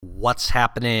What's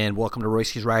happening? Welcome to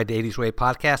Royski's Ride the 80s Way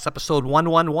podcast, episode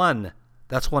 111.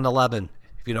 That's 111,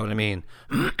 if you know what I mean.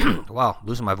 Wow,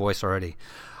 losing my voice already.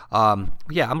 I'm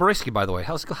Royski, by the way.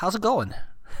 How's it going?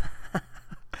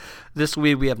 This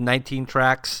week we have 19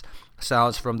 tracks,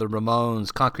 sounds from the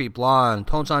Ramones, Concrete Blonde,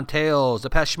 Tones on Tails,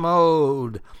 Depeche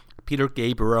Mode, Peter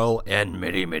Gabriel, and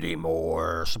many, many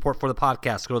more. Support for the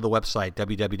podcast, go to the website,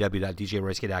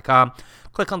 www.djroyski.com.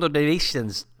 Click on the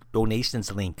donations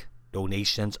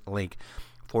link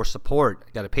for support.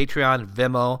 I got a Patreon,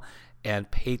 Vimeo,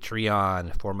 and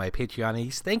Patreon. For my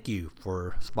Patreonies, thank you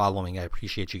for following. I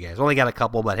appreciate you guys. Only got a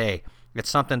couple, but hey, it's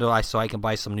something so I can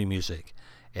buy some new music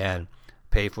and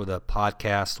pay for the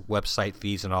podcast, website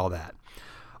fees, and all that.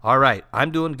 All right,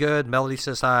 I'm doing good. Melody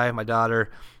says hi. My daughter,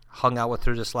 hung out with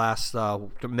her this last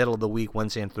middle of the week,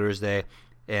 Wednesday and Thursday,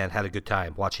 and had a good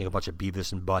time watching a bunch of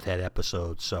Beavis and Butthead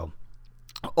episodes. So,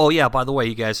 oh yeah, by the way,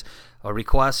 you guys,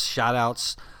 requests,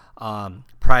 shout-outs,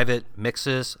 private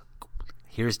mixes,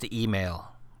 here's the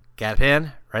email. Got a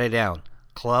pen? Write it down.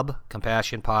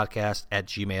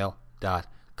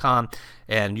 clubcompassionpodcast@gmail.com.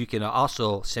 And you can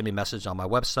also send me a message on my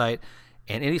website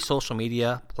and any social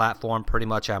media platform pretty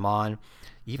much I'm on,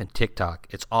 even TikTok.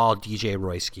 It's all DJ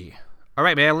Royski. All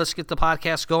right, man, let's get the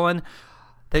podcast going.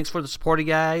 Thanks for the support, you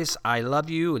guys. I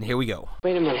love you, and here we go.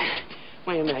 Wait a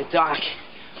minute, Doc.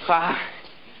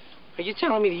 Are you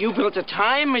telling me that you built a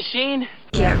time machine?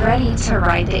 Get ready to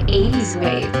ride the 80s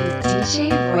wave with DJ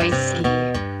Royski.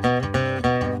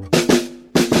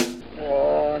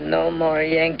 Oh, no more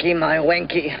Yankee, my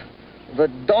wanky. The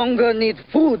donga need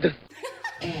food.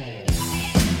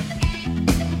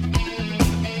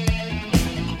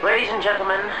 Ladies and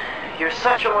gentlemen, you're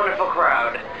such a wonderful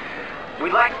crowd.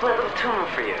 We'd like to play a little tune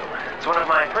for you. It's one of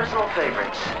my personal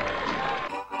favorites.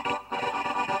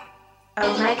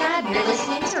 Oh my god, you're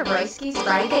listening to Royski's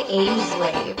Ride the 80s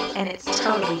Wave, and it's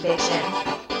totally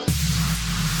bitchin'.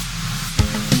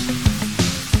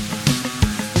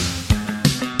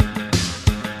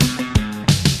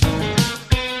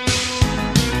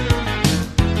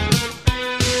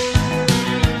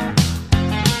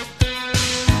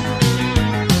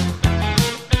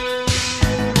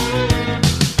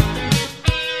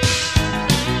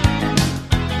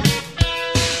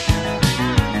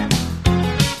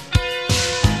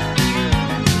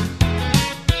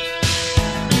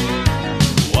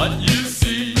 What you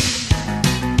see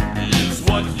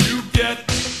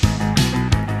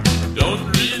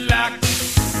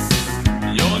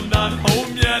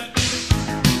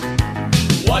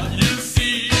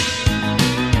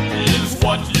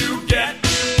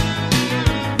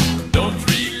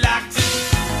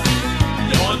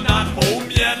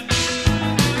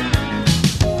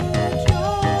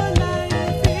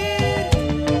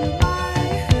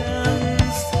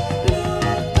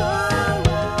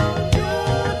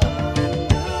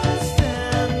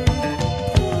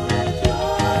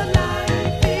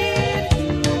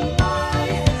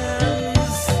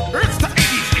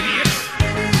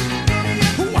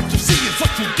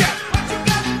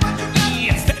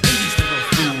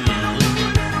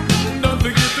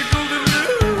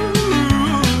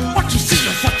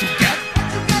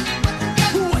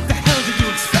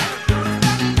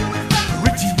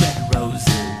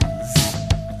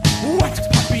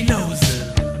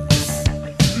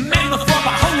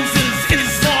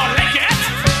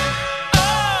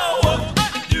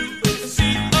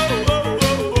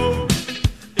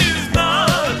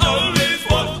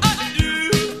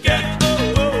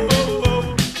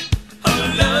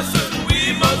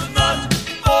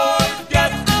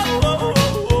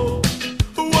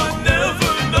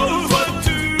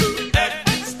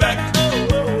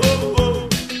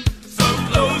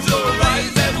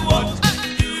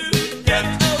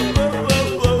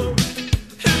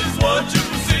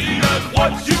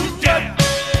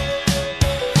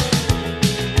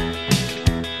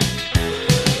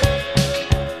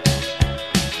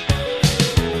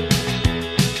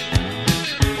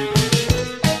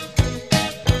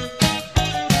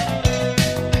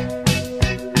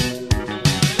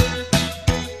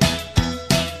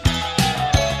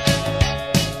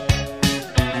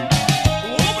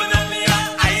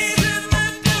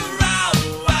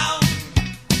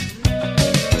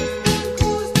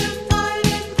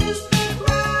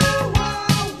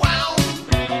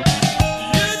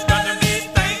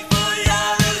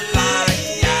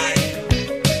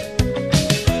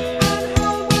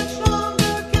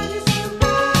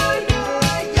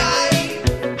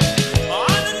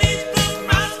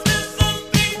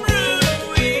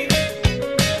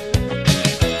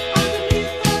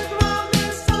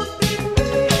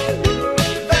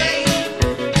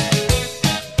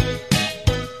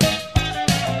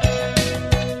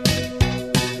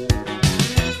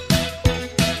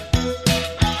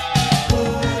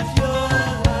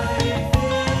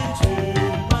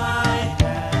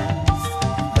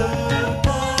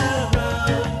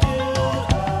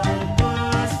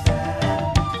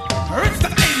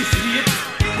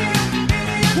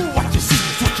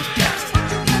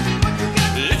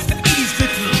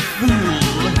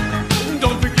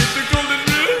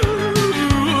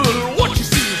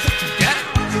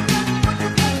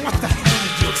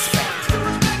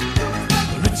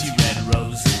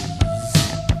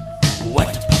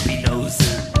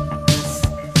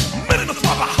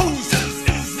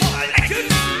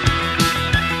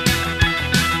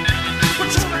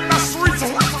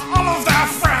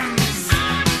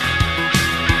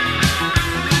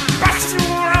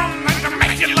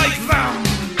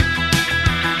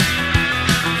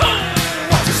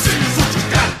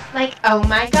Oh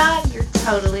my god, you're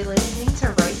totally listening to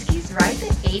Royski's Ride the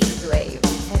 80s Wave,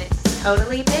 and it's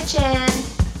totally bitchin'.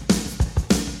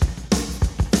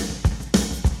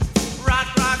 Rock,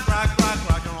 rock, rock, rock,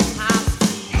 rock on high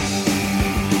school.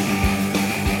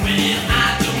 Well,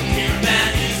 I don't care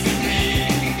about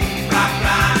history. Rock,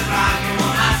 rock, rock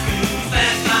on high school.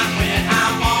 That's not where I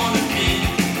wanna be.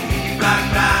 Rock,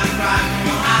 rock, rock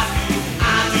on high school.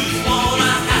 I just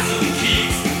wanna have some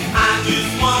kicks. I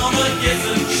just wanna get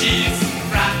some chicks.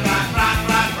 Rock, rock, rock,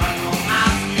 rock, rock on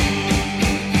high school.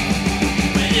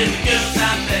 When the girls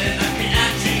out there knock me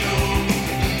at you.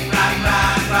 Rock,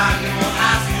 rock, rock on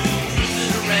high school.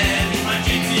 Twisted around in my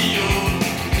GTO.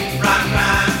 Rock,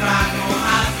 rock, rock on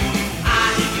high school. I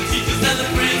hate the teachers and the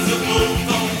principals.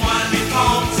 Don't want to be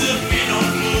called to be no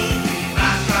fool.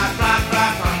 Rock, rock, rock,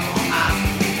 rock, rock on high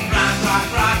school. Rock, rock,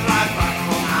 rock, rock, rock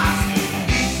on high school.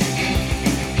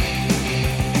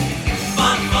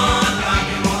 Fun, fun, rock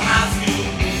and roll high school.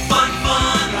 Fun,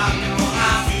 fun, rock and roll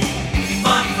high school.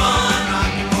 Fun, fun,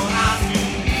 rock and roll high school.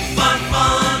 Fun,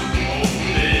 fun, oh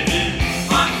baby.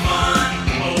 Fun, fun,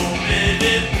 oh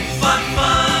baby. Fun,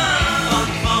 fun, fun,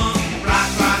 fun. Rock,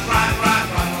 rock, rock, rock,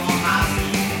 rock on high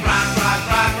school. Rock, rock,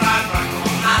 rock, rock, rock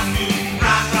on high school.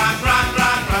 Rock, rock, rock,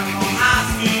 rock, rock on high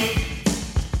school.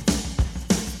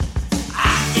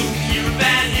 I don't care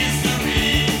about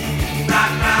history.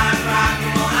 Rock, rock, rock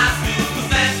on high school, 'cause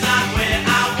that's not where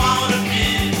I wanna be.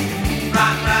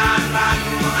 Rock, rock, rock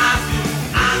on high school.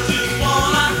 I just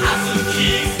wanna have some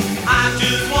kicks. I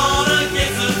just wanna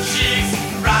get some chicks.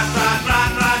 Rock, rock,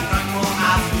 rock, rock, rock on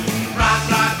high school. Rock,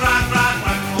 rock, rock, rock,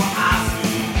 rock on high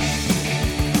school.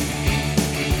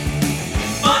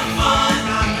 Fun, fun,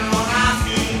 rock and roll high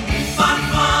school. Fun,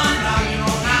 fun, rock and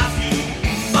roll high school.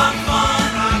 Fun, fun,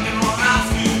 rock and roll high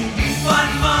school. Fun,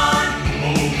 fun,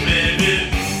 oh baby.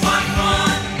 Fun,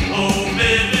 fun, oh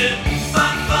baby.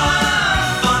 Fun, fun,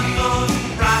 fun, fun.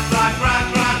 Rock, rock, rock,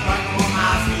 rock, rock on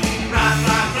high school. Rock,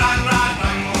 rock, rock, rock,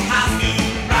 rock on high school.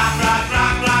 Rock, rock,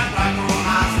 rock, rock, rock on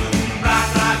high school. Rock,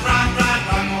 rock, rock, rock,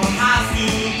 rock on high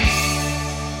school.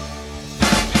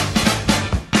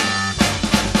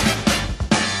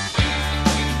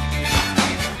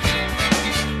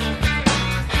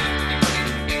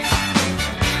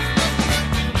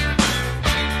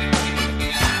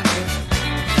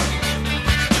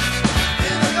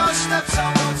 In a ghost steps I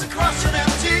walked across an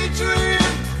empty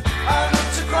dream. I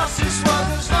looked across this world,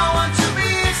 there's no one to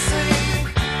be seen.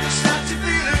 This empty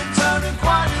feeling turned and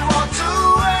quietly walked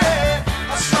away.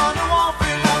 I saw no one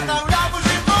below, no love was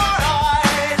in my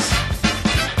eyes.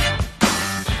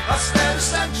 I spent a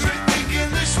century thinking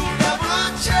this will never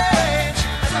change.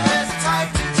 As I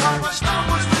hesitated, time my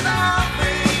stumbles without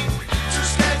me. Too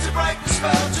scared to break the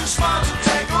spell, too smart to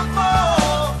take on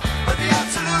more. But the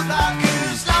absolute lack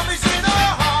is love is in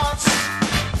our hearts.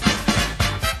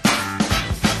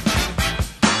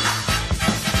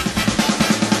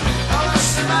 I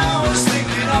lost an hours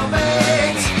thinking of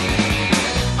it.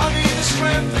 I need the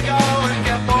strength to go and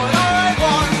get what I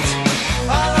want.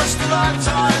 I lost a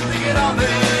lifetime thinking of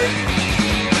it.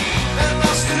 And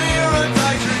lost an era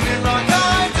daydreaming like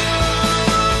I do.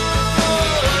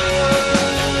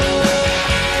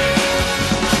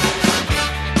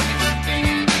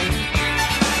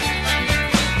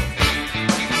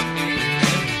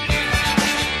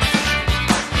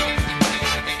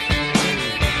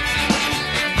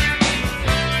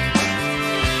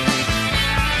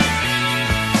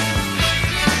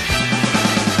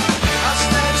 I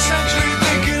spent a century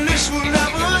thinking this will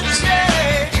never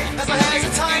change. As I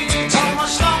hesitated, time my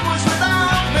slumbers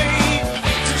without me.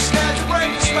 Too scared to break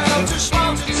the spell, too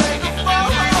smart to take a fall.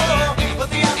 But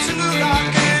the absolute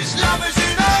lack is love is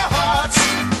in our hearts.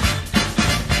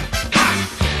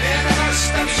 In a ghost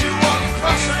steps you walk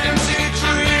across an empty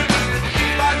dream.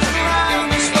 By looking around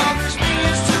this world, there's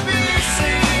millions to be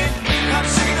seen. Come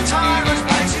see the tyrants,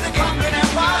 play, see the conquered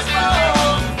empires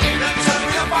fall. Then turn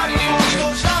me the Bible force,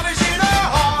 'cause love is in our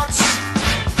hearts.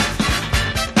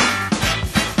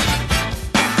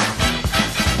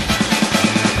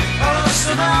 I lost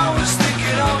some hours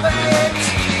thinking of it.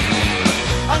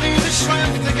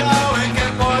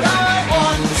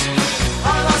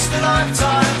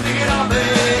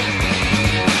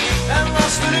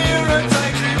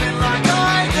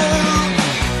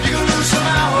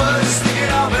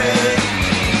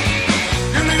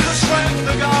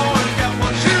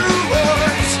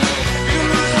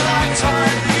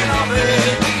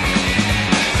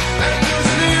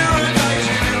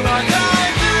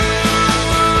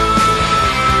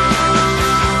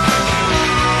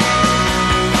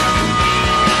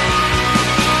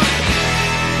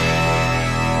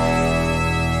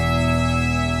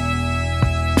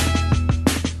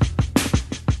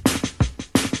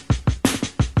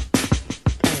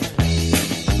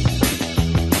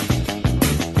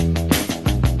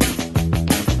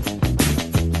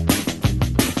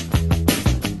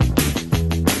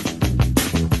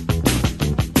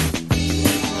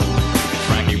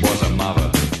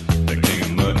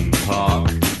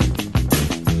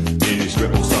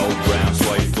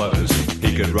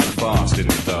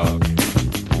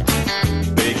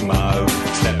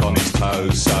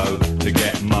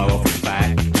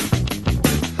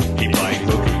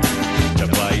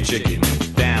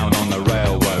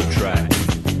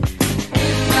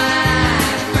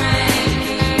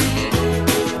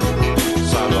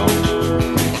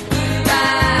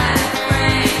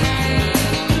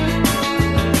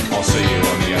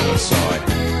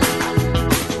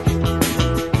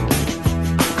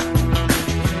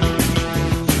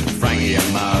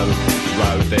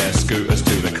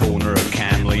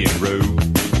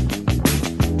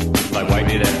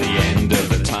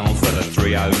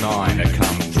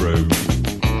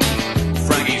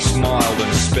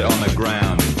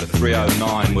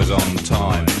 309 was on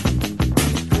time.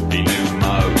 He knew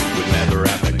Mo would never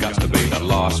have the guts to be the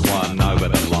last one over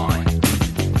the line.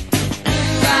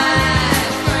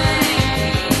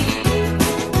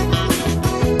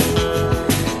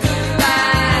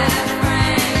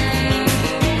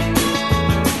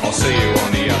 I'll see you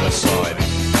on the other side.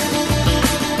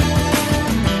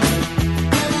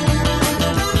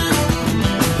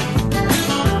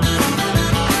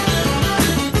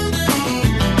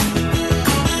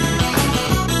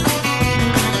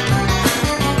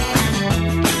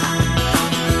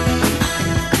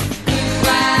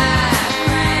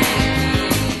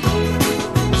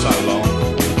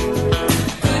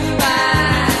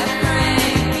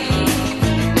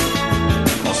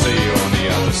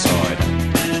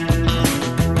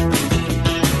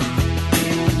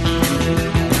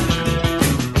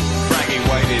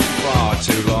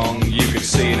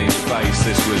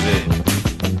 This was it.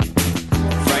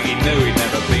 Frankie knew he'd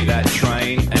never beat that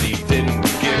train, and he didn't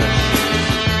give a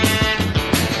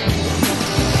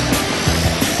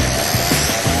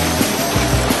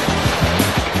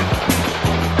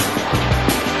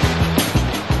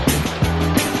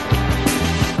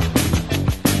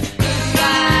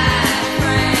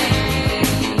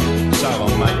So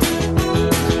long, mate.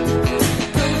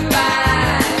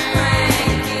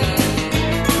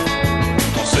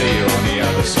 I'll see you on the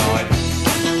other side.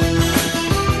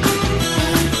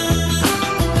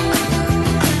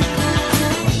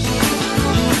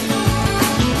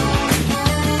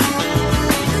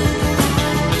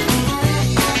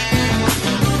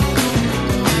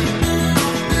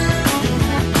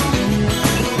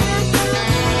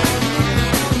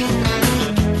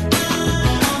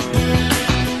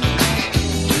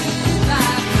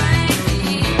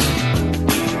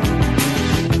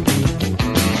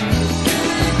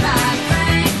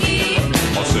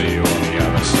 I'll see you on the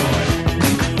other side.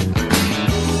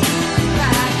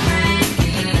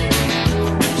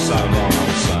 So long,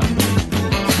 old son.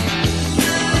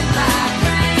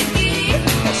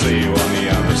 I'll see you on the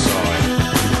other side.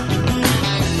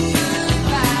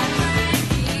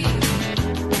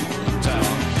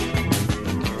 Tower.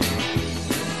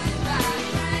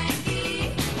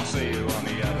 I'll see you on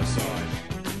the other side.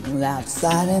 Well,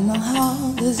 outside in the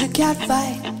hall, there's a cat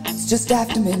fight. It's just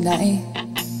after midnight.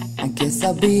 I guess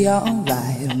I'll be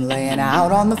alright. I'm laying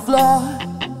out on the floor,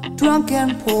 drunk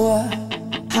and poor.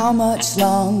 How much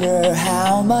longer?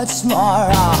 How much more?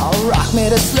 Oh, rock me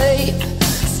to sleep,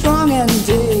 strong and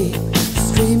deep.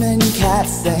 Screaming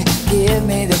cats, they give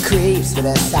me the creeps. But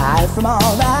aside from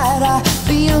all that, I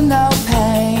feel no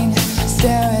pain.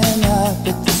 Staring up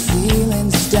at the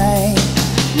ceiling stain.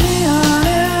 Neon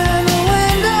in the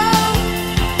window,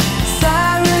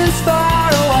 sirens far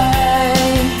away.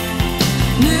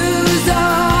 News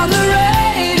on the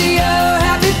radio.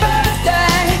 Happy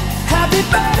birthday, happy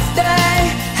birthday,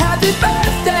 happy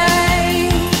birthday.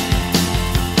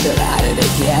 They're at it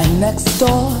again next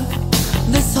door.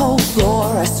 This whole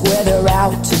floor, I swear they're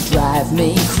out to drive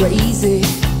me crazy.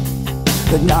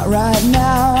 But not right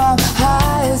now, I'm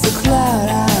high as a cloud.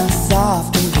 I'm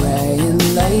soft and gray and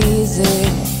lazy.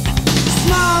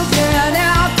 Smoking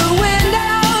out the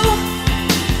window,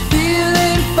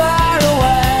 feeling far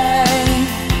away.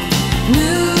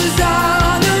 News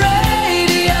on the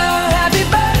radio. Happy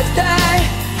birthday,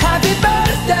 happy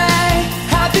birthday,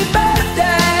 happy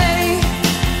birthday.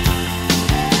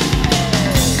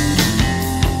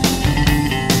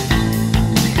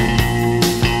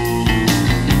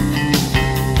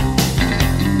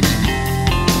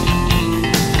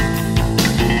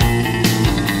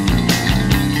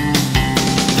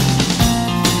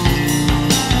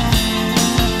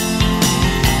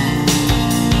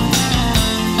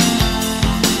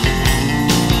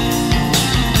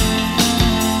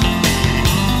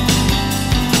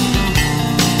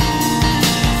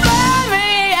 Throw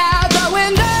me out the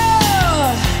window,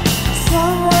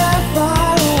 somewhere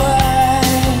far away.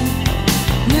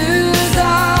 News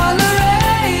on the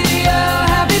radio.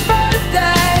 Happy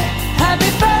birthday,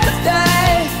 happy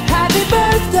birthday, happy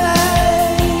birthday.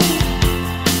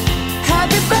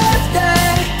 Happy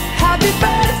birthday, happy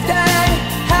birthday,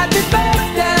 happy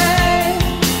birthday.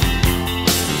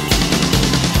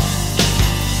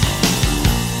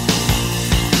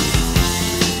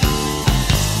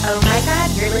 Oh my god,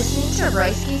 you're listening to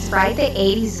Royski's Ride the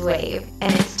 80s Wave,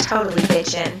 and it's totally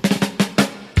bitchin'.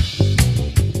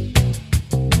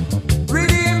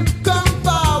 Rhythm, come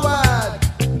forward.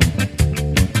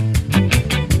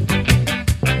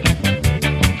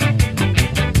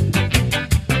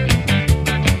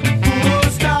 Full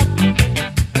stop.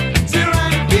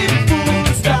 Tyranny, full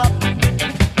stop.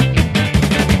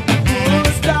 Full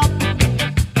stop.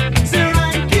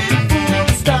 Tyranny,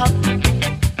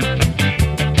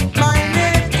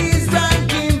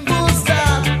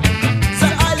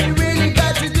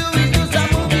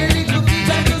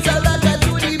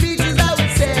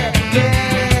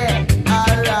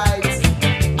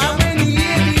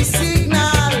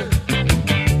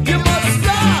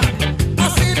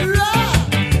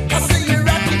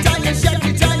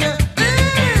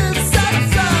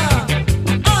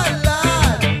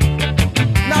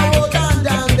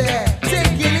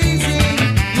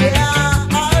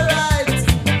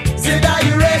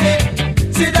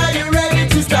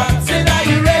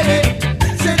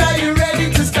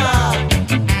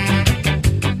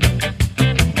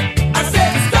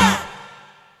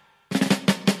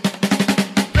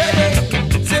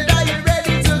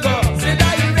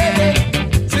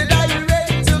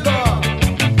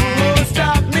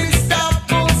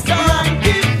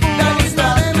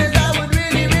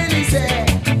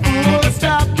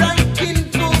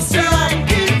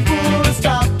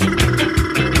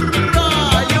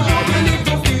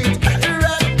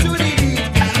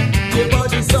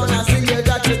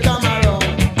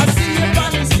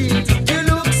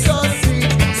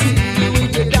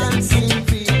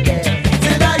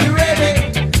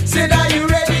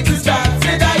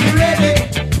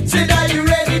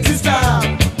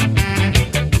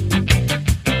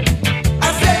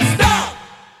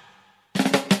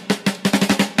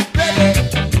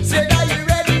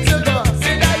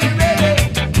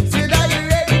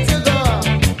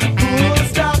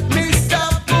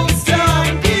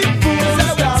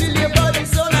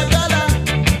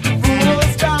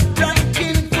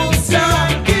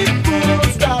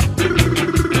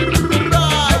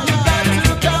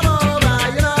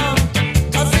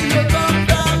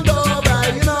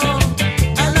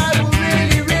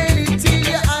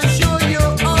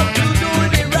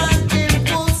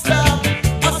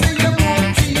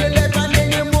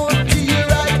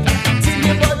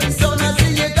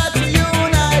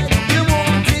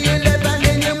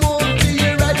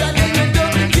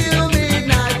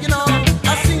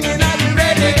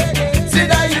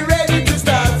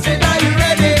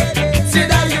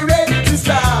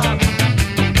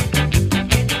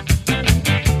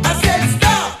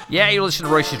 listening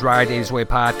to Royce's Riot 80s Way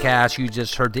podcast. You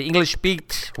just heard the English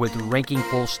Beat with Ranking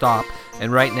Full Stop.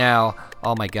 And right now,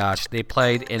 oh my gosh, they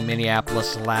played in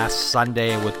Minneapolis last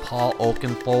Sunday with Paul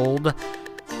Oakenfold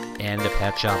and the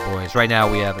Pet Shop Boys. Right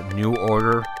now we have New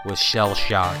Order with Shell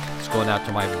Shock. It's going out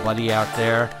to my buddy out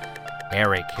there,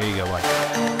 Eric. Here you go,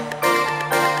 buddy.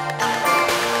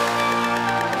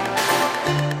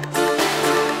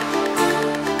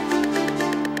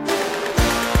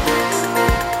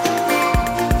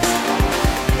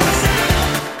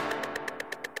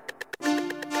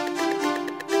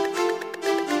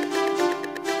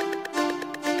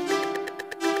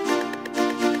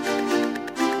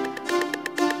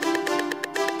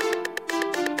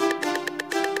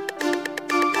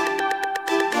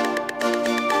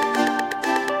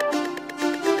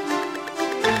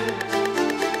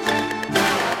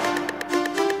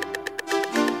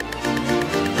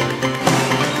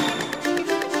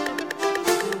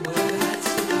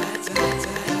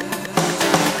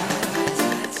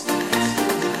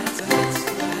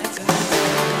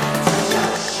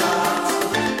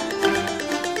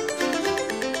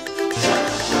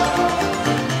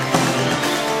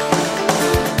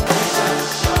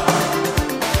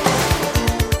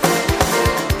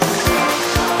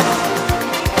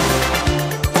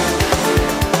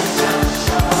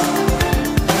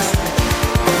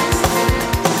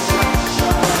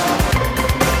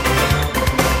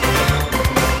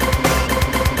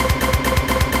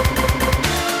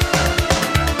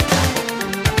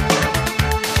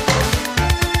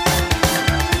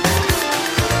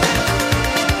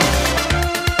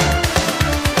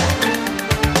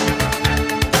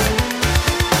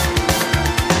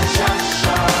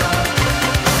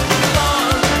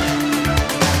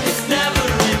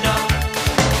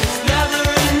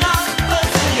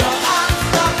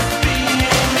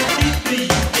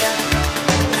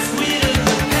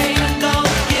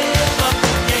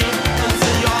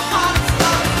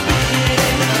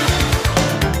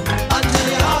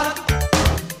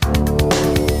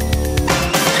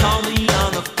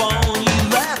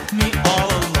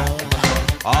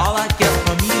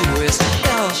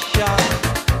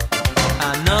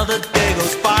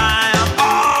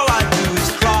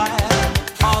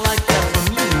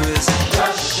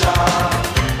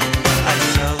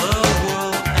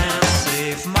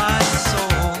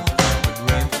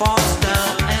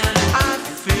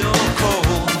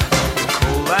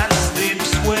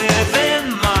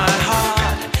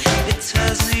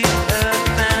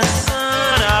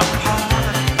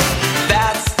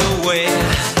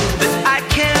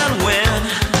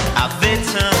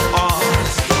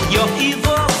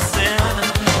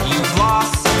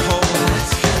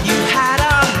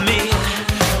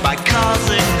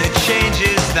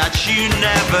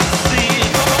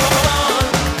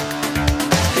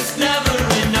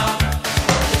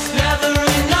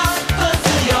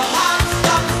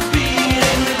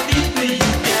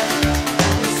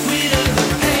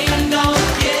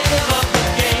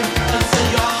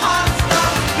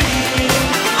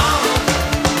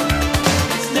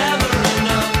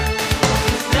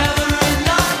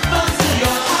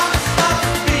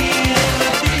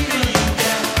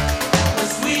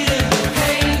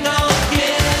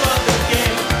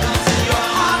 Game.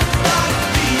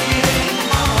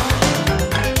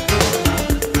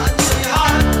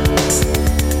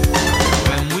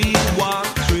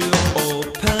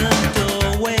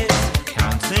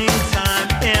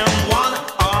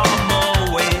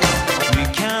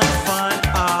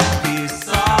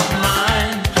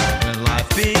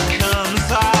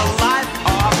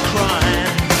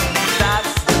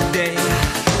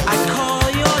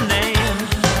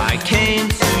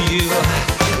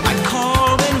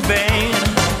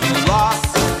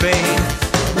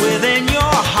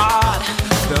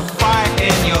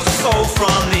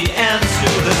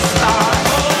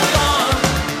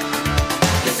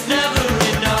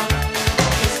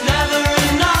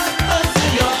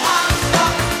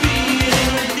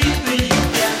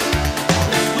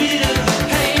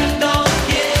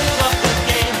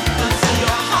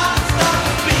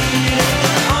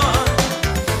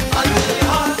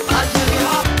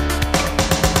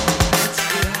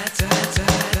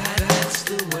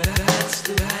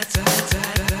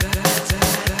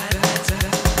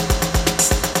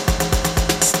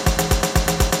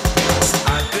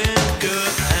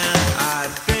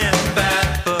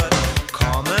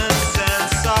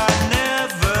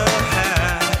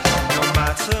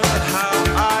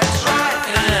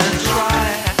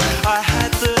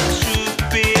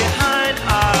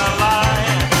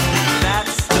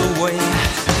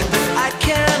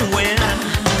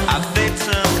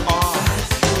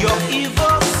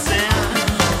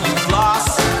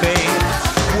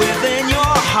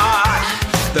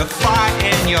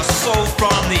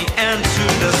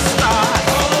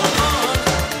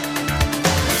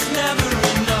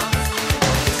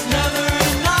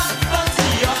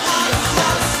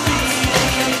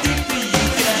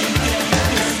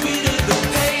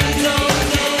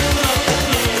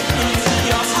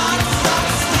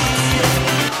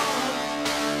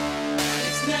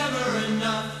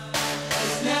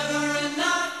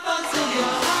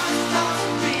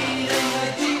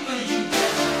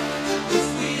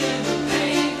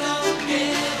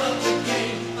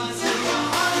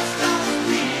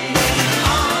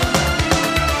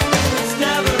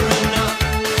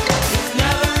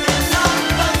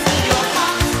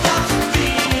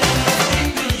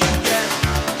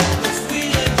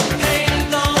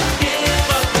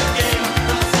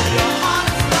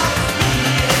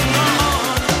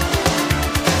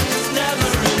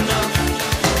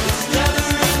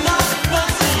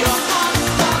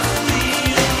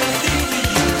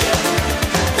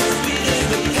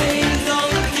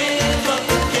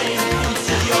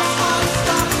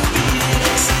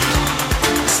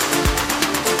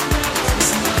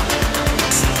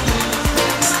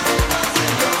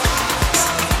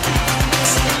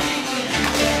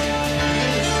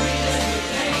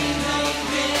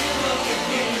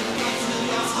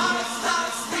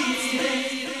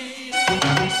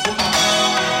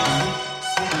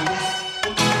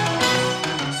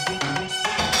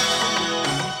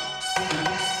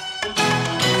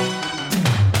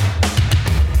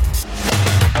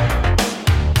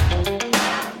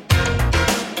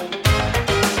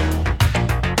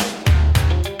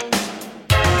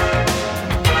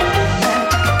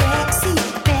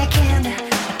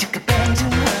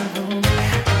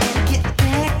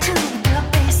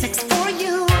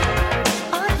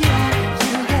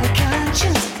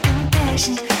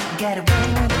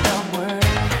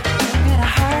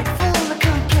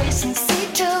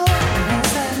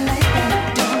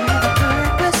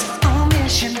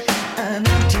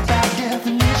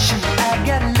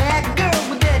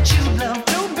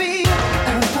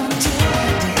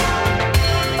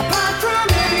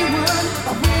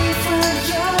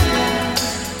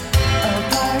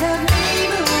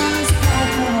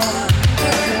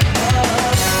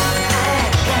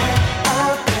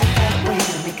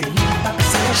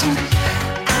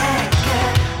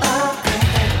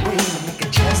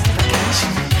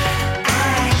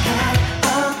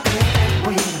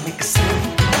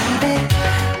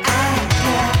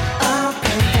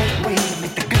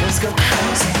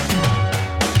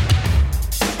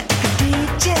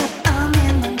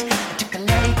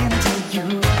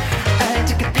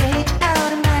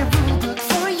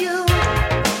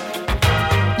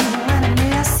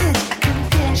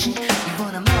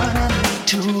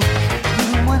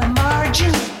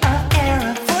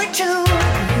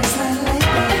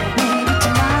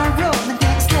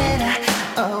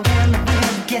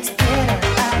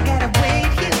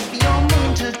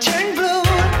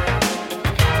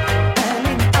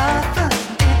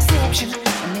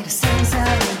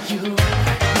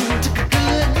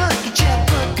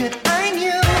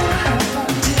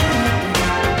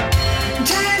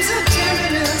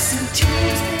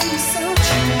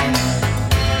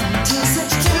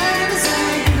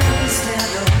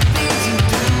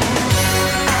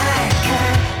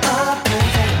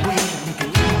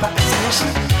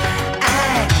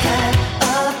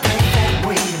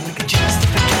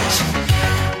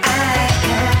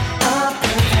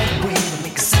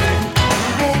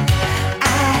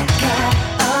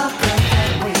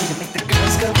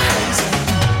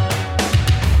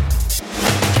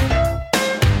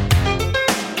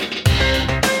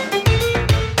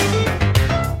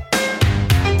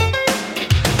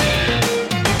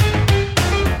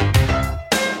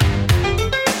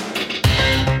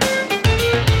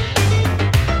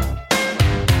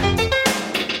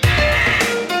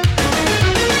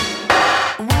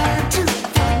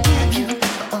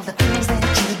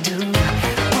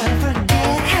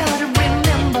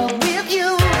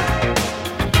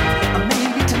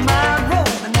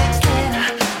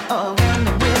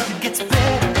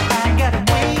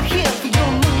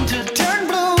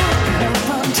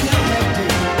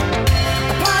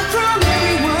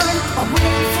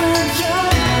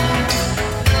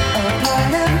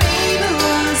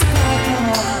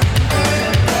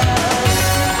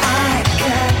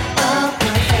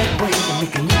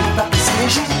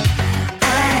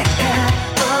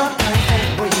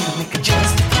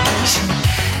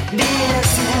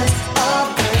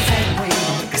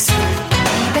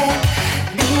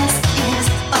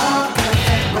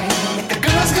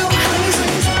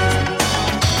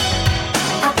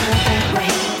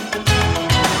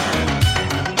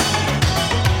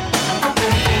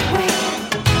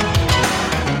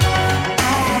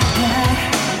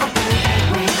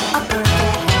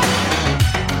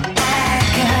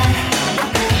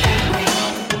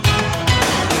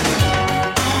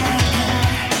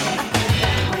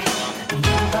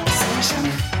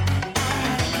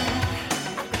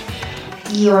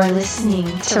 You're listening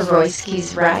to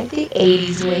Royski's Ride the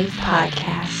 80s Wave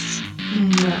podcast.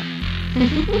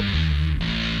 Mwah.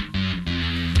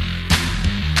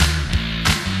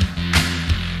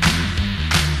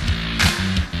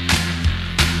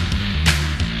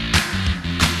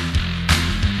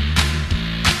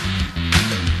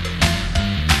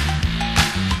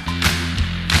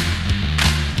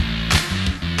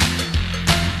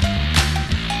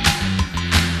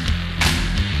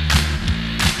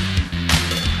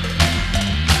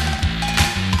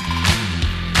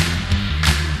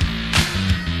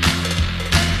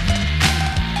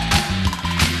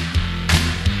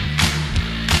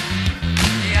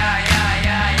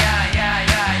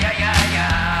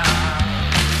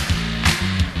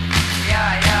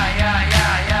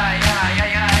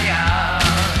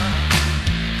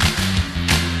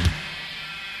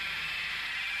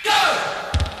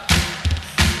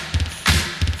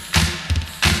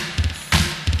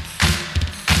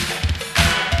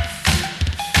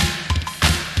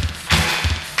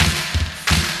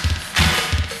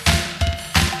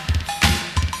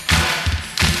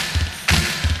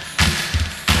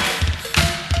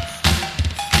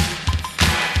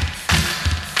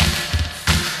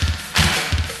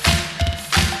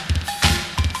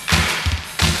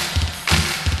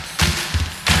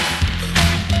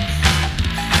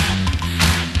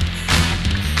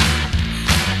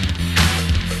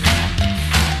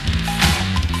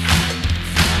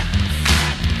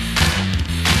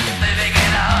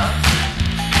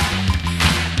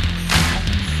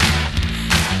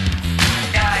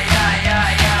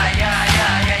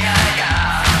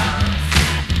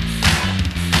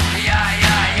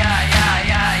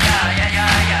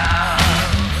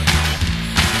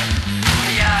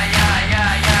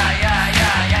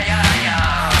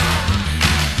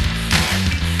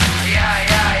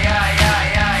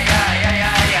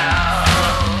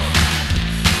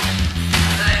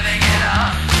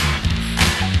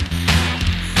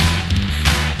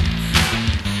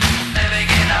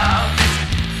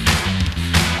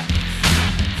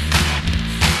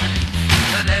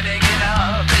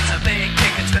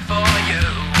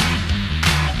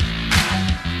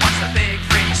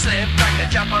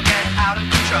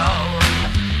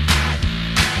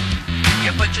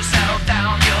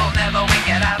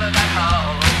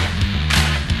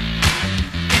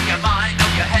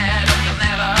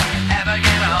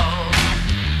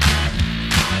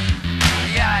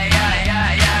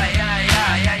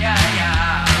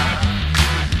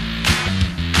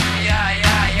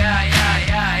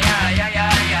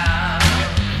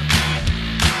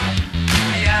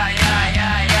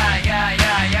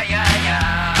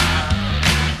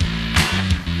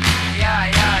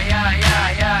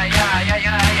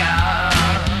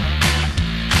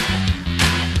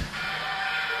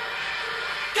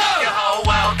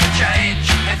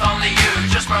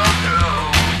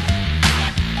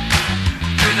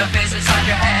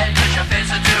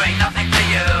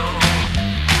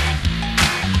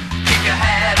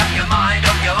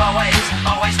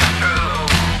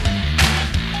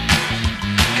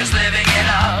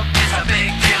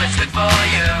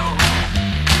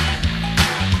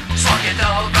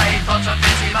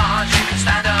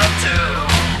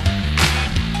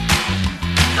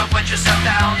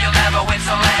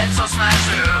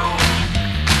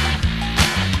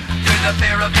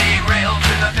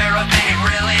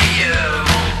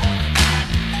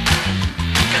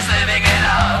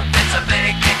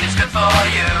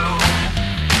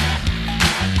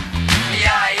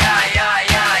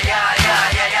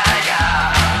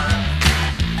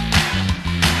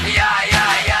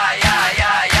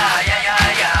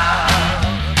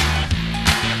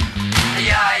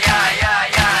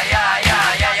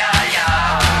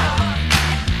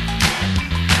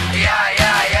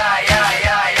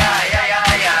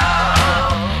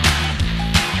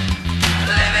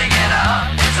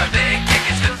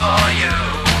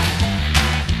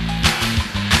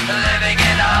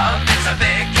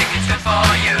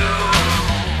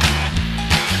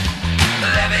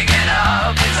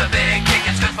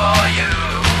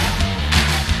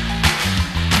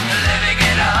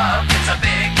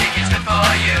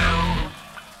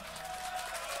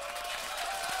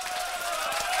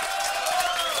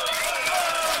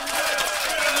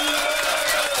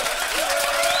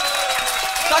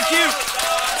 Thank you.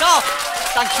 Stop.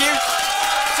 Thank you.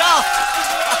 Stop.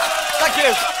 Thank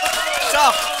you.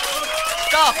 Stop.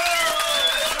 Stop.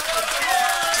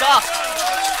 Stop.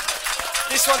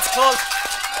 This one's called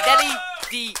Nelly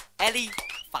the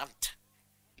Elephant.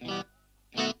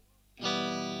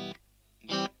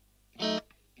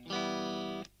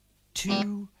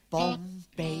 To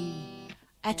Bombay,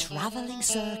 a travelling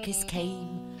circus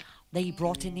came. They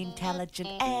brought an intelligent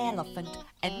elephant,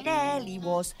 and Nelly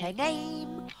was her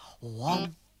name.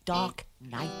 One dark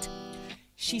night,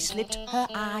 she slipped her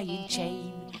iron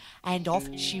chain, and off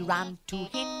she ran to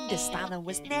Hindustan and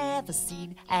was never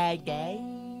seen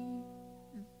again.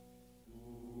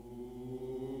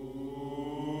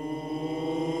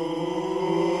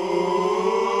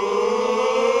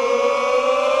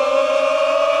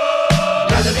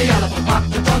 Nelly the elephant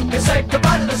packed her trunk and said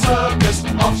goodbye to the circus.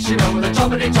 Off she went with a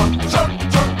trumpety trunk,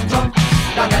 trunk, trunk, trunk.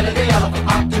 Now Nelly the elephant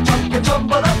packed her trunk and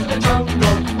tumbled up in the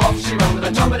jungle. Off she went with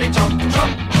a trumpety trunk,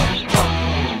 trunk, trunk,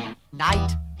 trunk.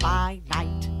 Night by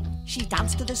night, she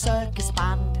danced to the circus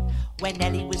band. When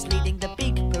Nelly was leading the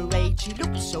big parade, she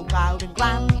looked so proud and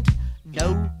grand.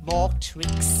 No more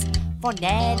tricks for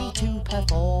Nelly to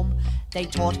perform. They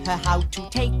taught her how to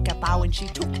take a bow, and she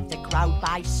took the crowd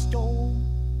by storm.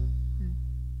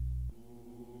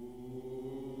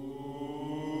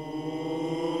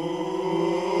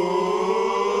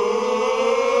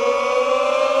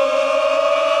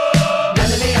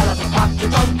 Nelly the elephant packed her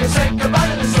trunk and said goodbye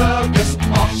to the circus.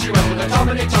 Off she went with a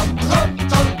trumpety trunk, trunk,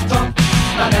 trunk, trunk.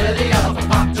 Now Nelly the elephant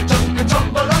packed her trunk and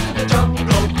tumbled up in the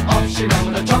jungle. Off she went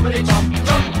with a trumpety trunk,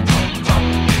 trunk, trunk, trunk.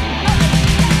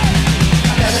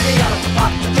 Nelly the elephant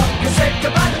packed her trunk and said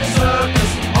goodbye to the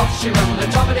circus. Off she went with a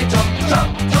trumpety trunk,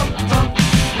 trunk, trunk, trunk.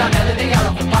 Now Nelly the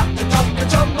elephant packed her trunk and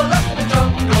tumbled up in the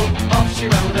jungle. Off she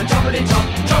went with a trumpety trunk,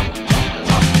 trunk, trunk,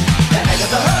 trunk. The head of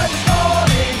the herd is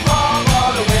calling far,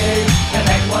 far away. The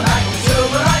neck one eye with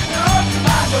silver eye, the road to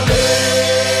Mandalay.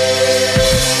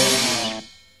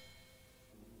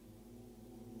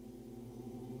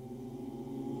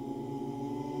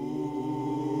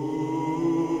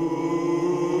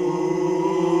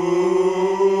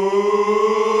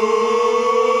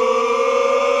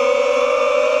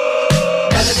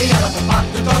 Nelly the elephant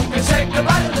packed her trunk and said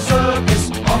goodbye to the circus.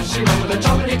 Off she went with a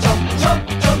trumpety trunk, trunk,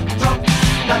 trunk, trunk.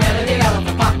 Now Nelly the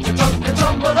elephant packed her trunk and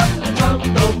tumbled up in the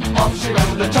jungle. Off she went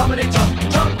with a trumpety trunk,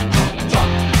 trunk, trunk,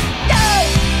 trunk.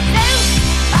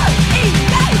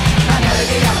 Now Nelly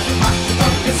the elephant packed her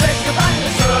trunk and said goodbye to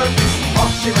the circus.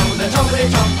 Off she went with a trumpety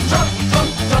trunk, trunk,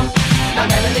 trunk, trunk. Now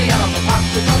Nelly the elephant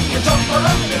packed her trunk and tumbled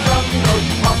up in the jungle.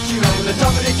 Off she went with a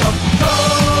trumpety trunk,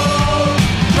 trunk,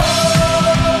 trunk, trunk.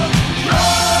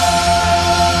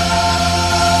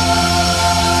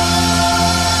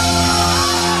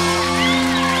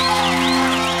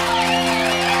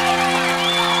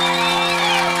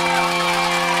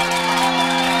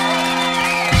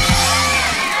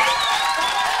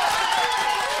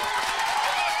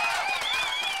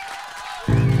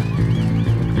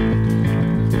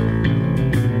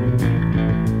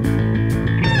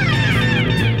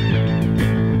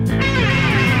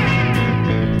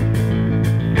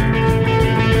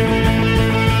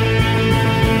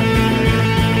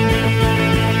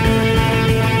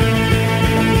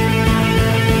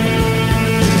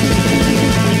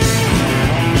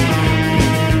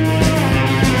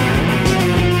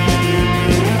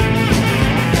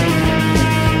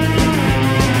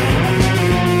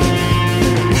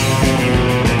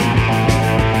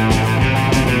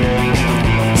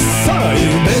 So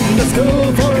you've been to school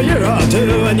for a year or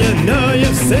two, and you know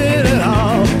you've seen it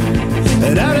all.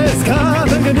 And that is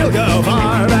coming and you'll go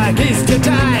far back east to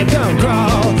time, don't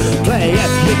crawl. Play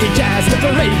ethnic jazz to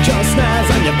parade your snares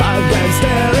on your background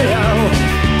stereo.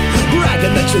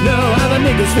 Bragging that you know how the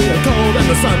niggas feel cold and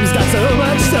the sun's got so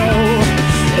much so.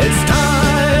 It's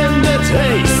time to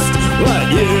taste what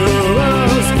you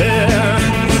most fear.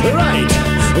 Right,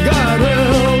 God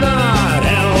will not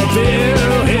help you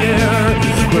here.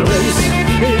 Brace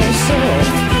yourself,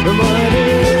 my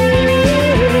dear.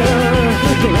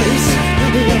 Brace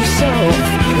yourself,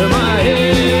 my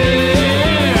dear.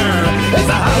 It's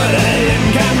a holiday in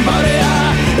Cambodia.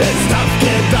 It's tough,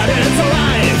 kid, but it's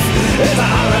life. It's a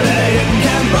holiday in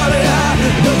Cambodia.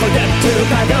 Don't forget to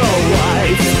pack a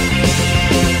wife.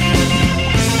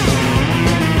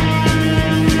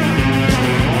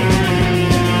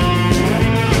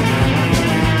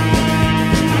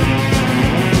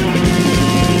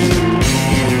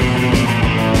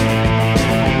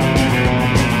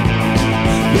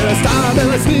 You're a star,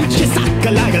 Bill, a snitch, you suck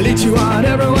like a leech. You want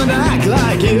everyone to act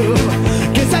like you.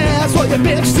 Kiss ass for your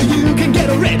bitch so you can get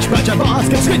rich, but your boss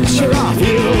can switch her off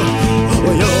you.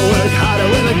 Well, you'll work harder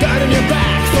with a gun in your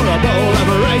back for a bowl of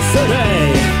rice a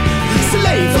day.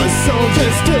 Slave for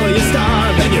soldiers till you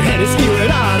starve and your head is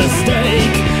skewered on a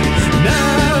stake.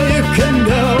 Now you can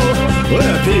go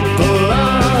where people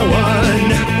are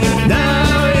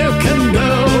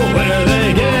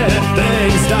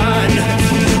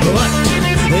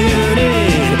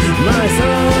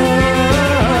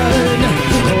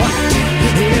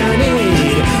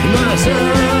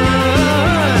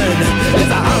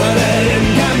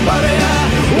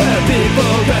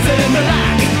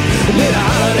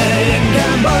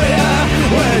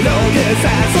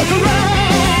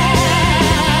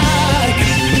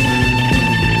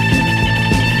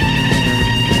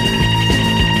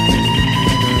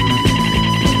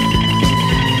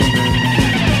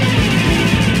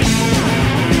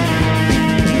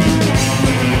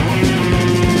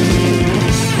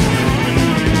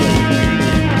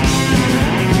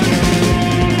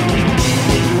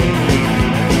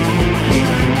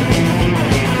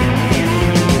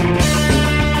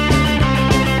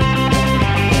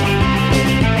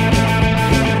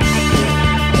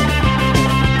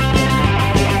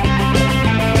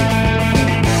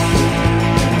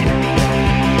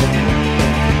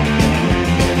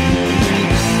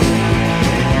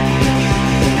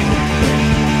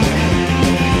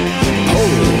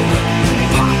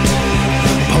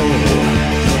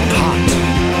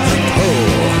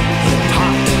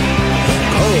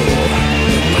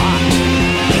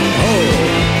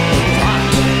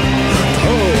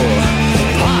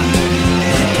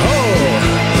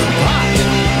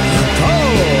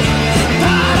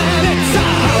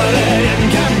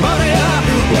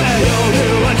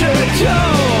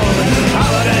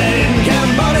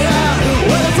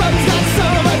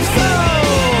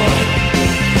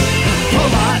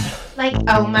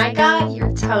Oh my god,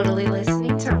 you're totally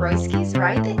listening to Royski's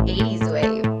Ride the 80s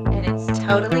Wave, and it's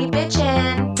totally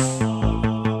bitchin'.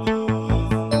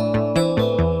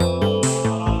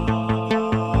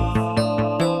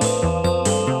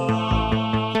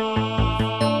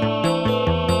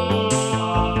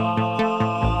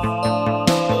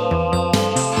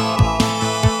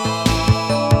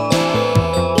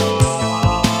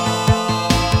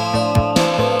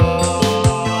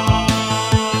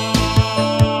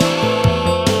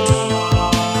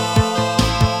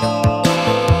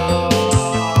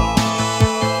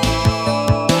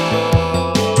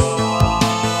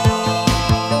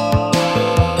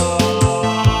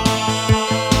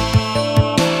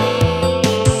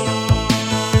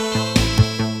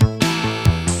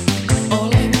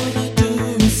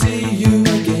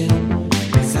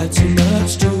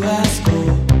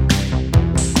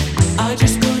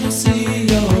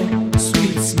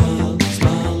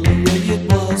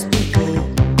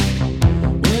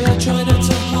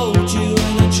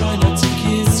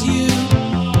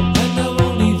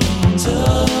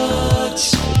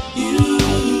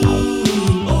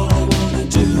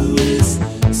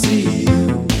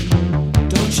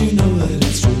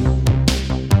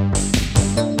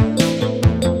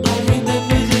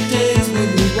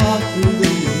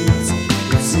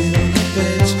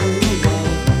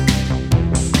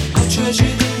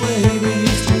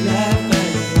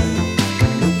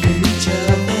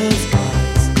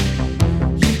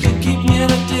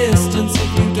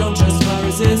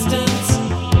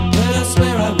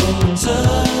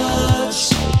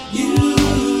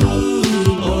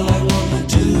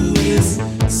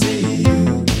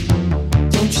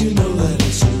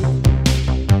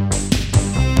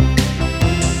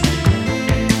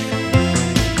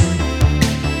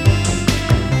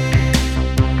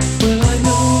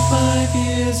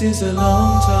 Is a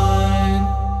long time,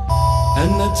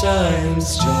 and the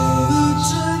times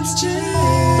change.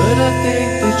 But I think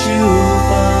that you'll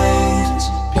find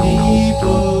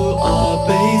people are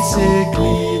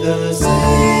basically the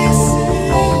same.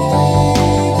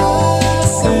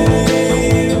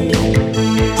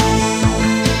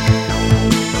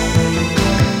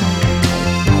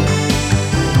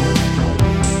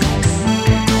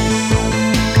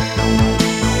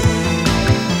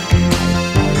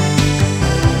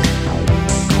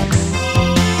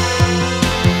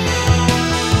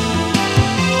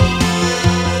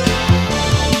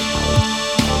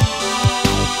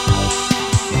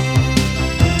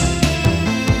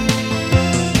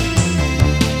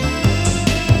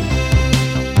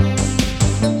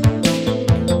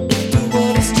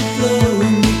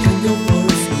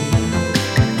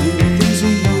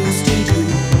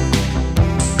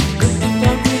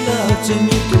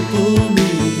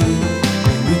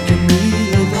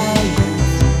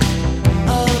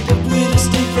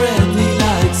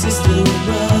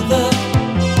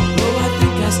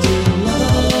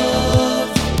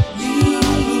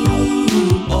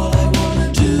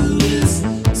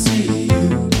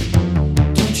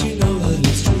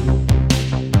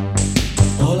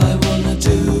 All I wanna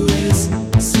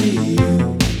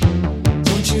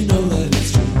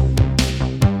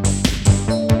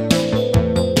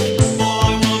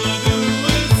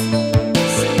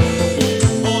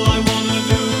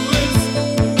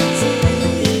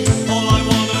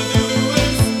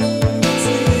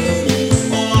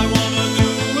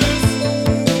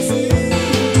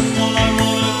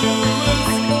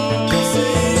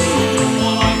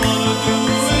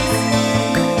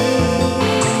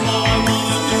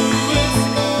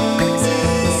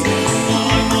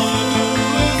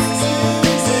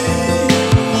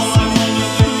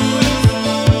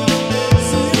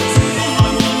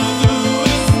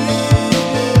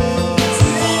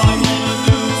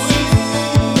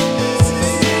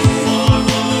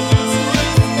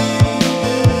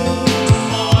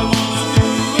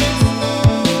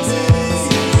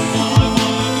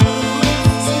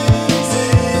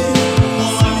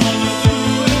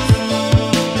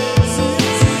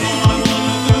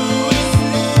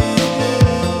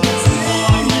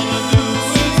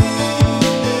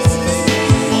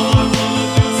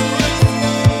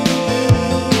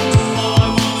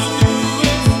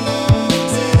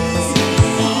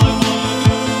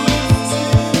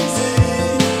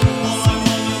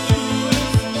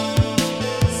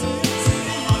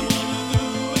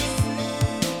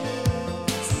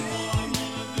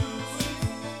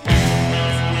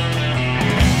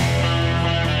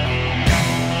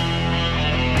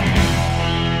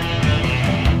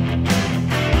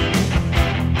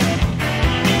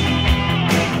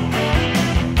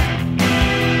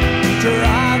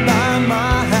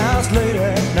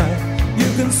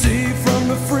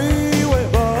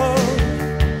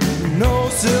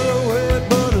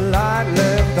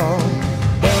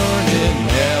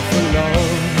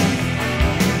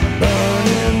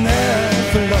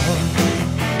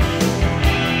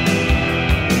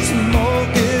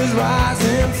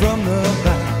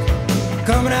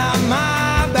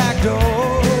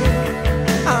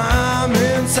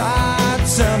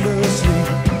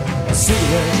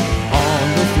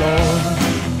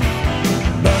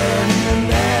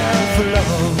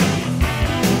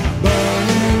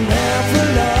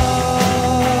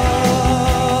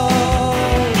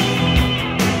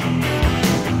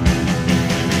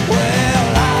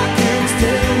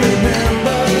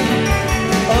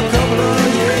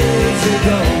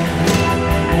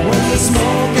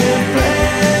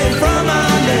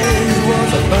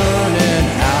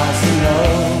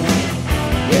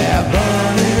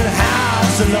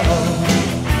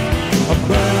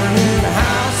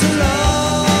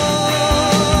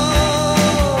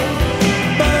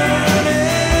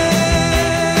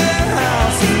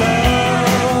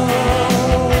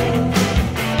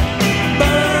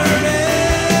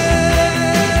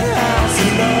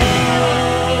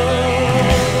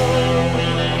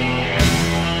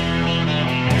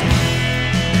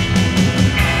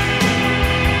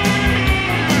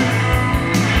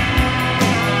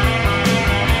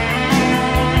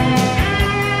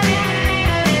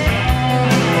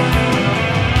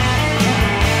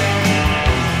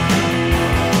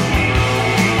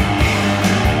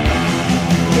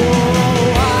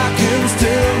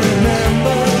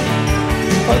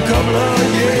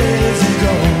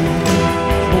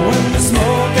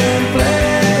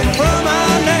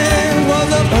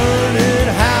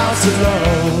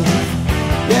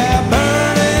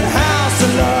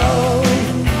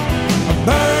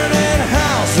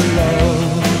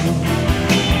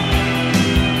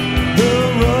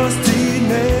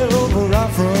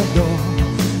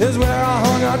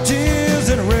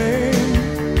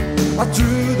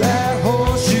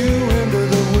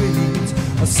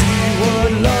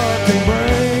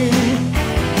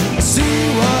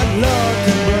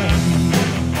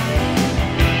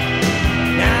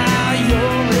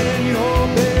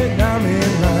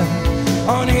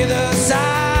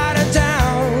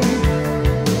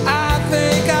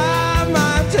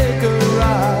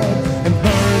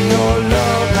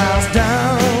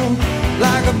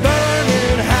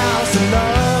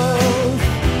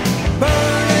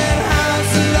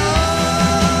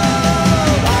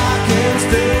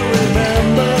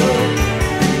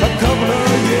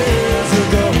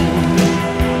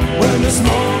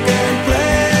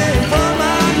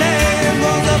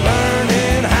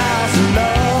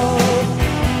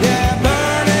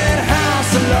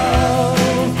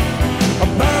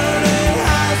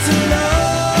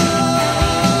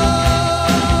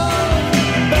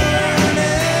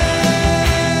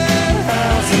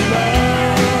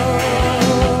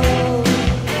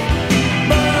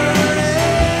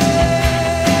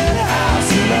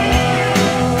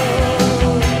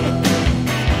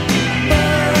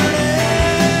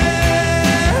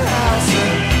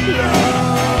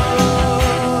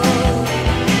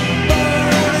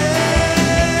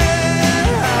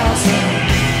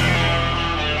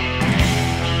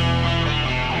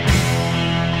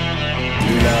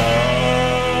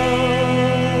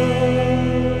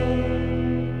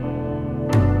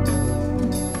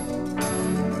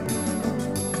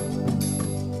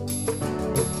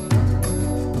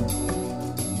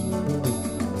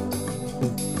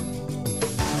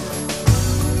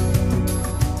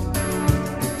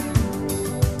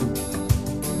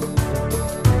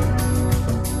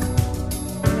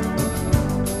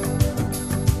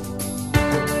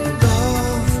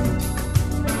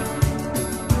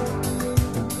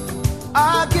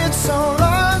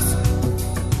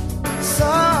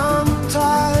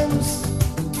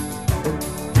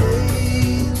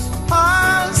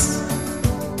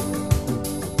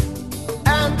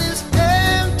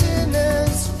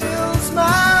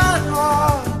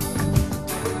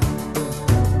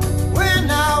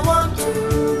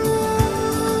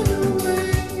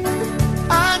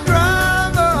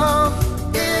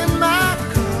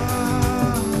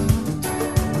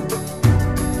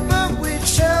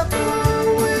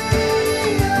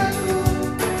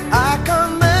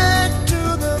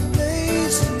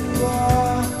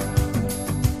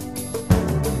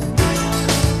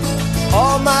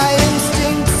All my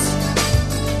instincts,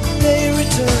 they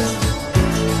return.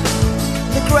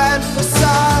 The grand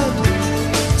facade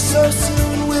so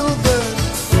soon will burn.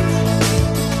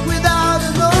 Without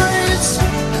a noise,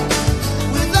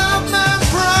 without my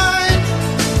pride,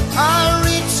 I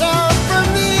reach out from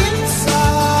the inside.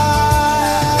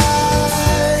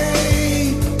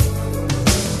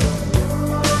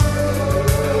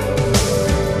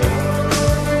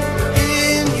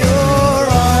 In your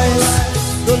eyes,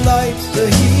 the light, the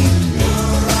heat,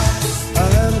 I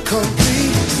am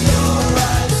complete.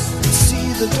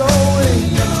 See the doorway,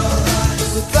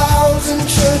 the thousand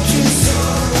churches,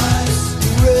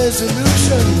 the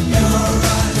resolution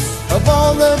of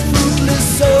all the fruitless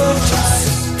searches.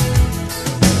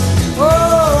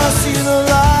 Oh, I see the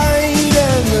light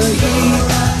and the heat.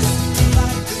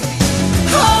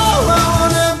 Oh, I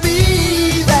wanna be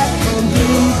that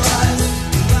complete.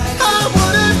 I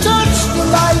wanna touch the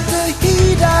light, the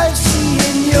heat I see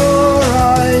in your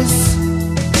eyes.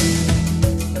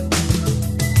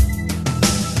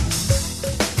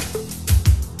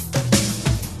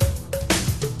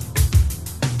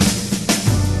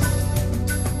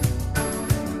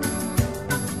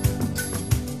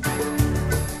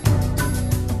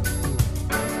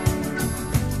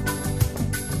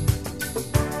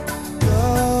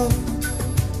 Love,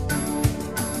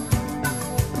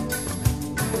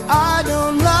 I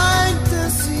don't like to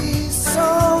see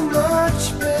so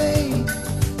much pain,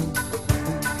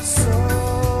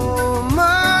 so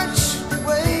much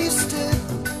wasted,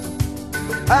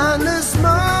 and this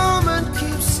moment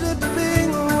keeps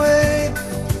slipping away.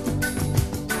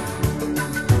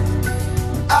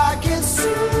 I get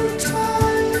so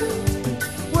tired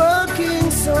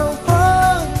working so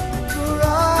hard for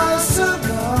our survival.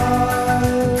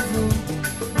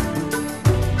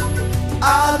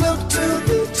 I look to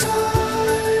the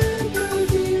time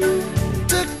with you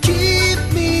to keep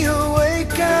me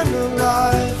awake and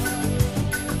alive.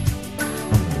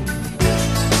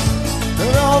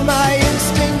 And all my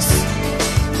instincts,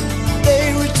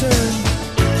 they return.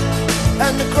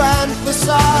 And the grand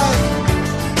facade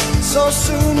so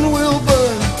soon will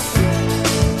burn.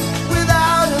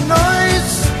 Without a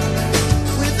noise,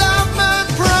 without my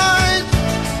pride,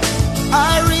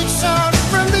 I reach out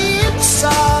from the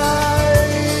inside.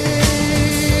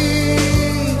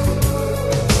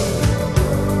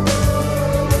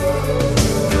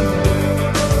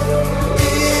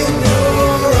 In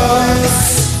your eyes,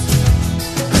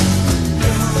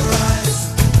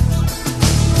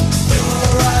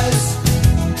 your eyes,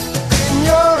 in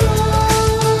your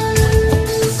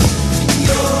eyes,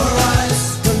 your eyes,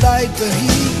 the light, the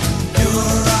heat,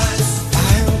 your eyes, I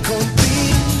am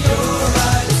complete, your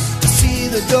eyes, see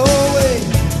the doorway,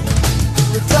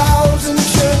 the thousand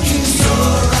churches,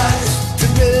 your eyes, the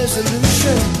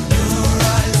resolution, your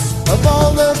eyes, of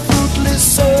all the fruitless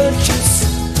searches.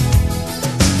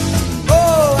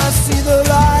 Oh, I see the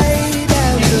light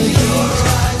and the heat.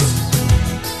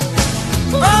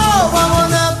 Oh, I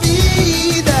wanna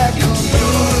be that complete.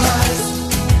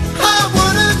 I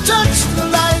wanna touch the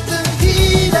light, the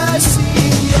heat I see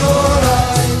in your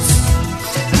eyes.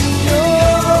 In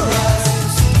your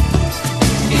eyes.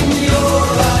 In your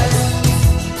eyes.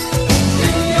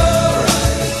 In your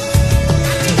eyes.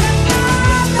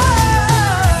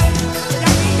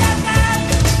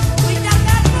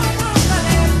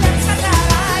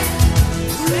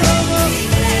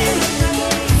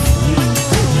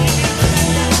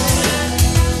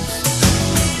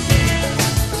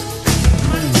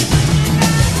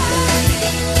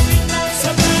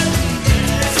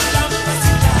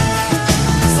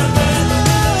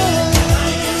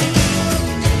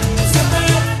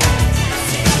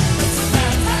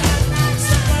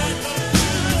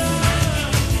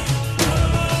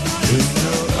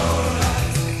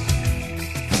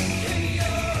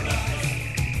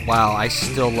 Wow, I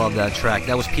still love that track.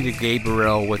 That was Peter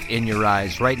Gabriel with In Your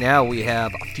Eyes. Right now we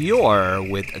have Fior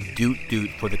with Doot Doot.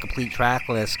 For the complete track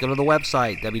list, go to the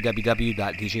website,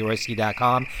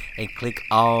 www.djroyski.com, and click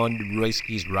on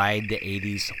Royski's Ride the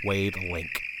 80s Wave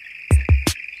link.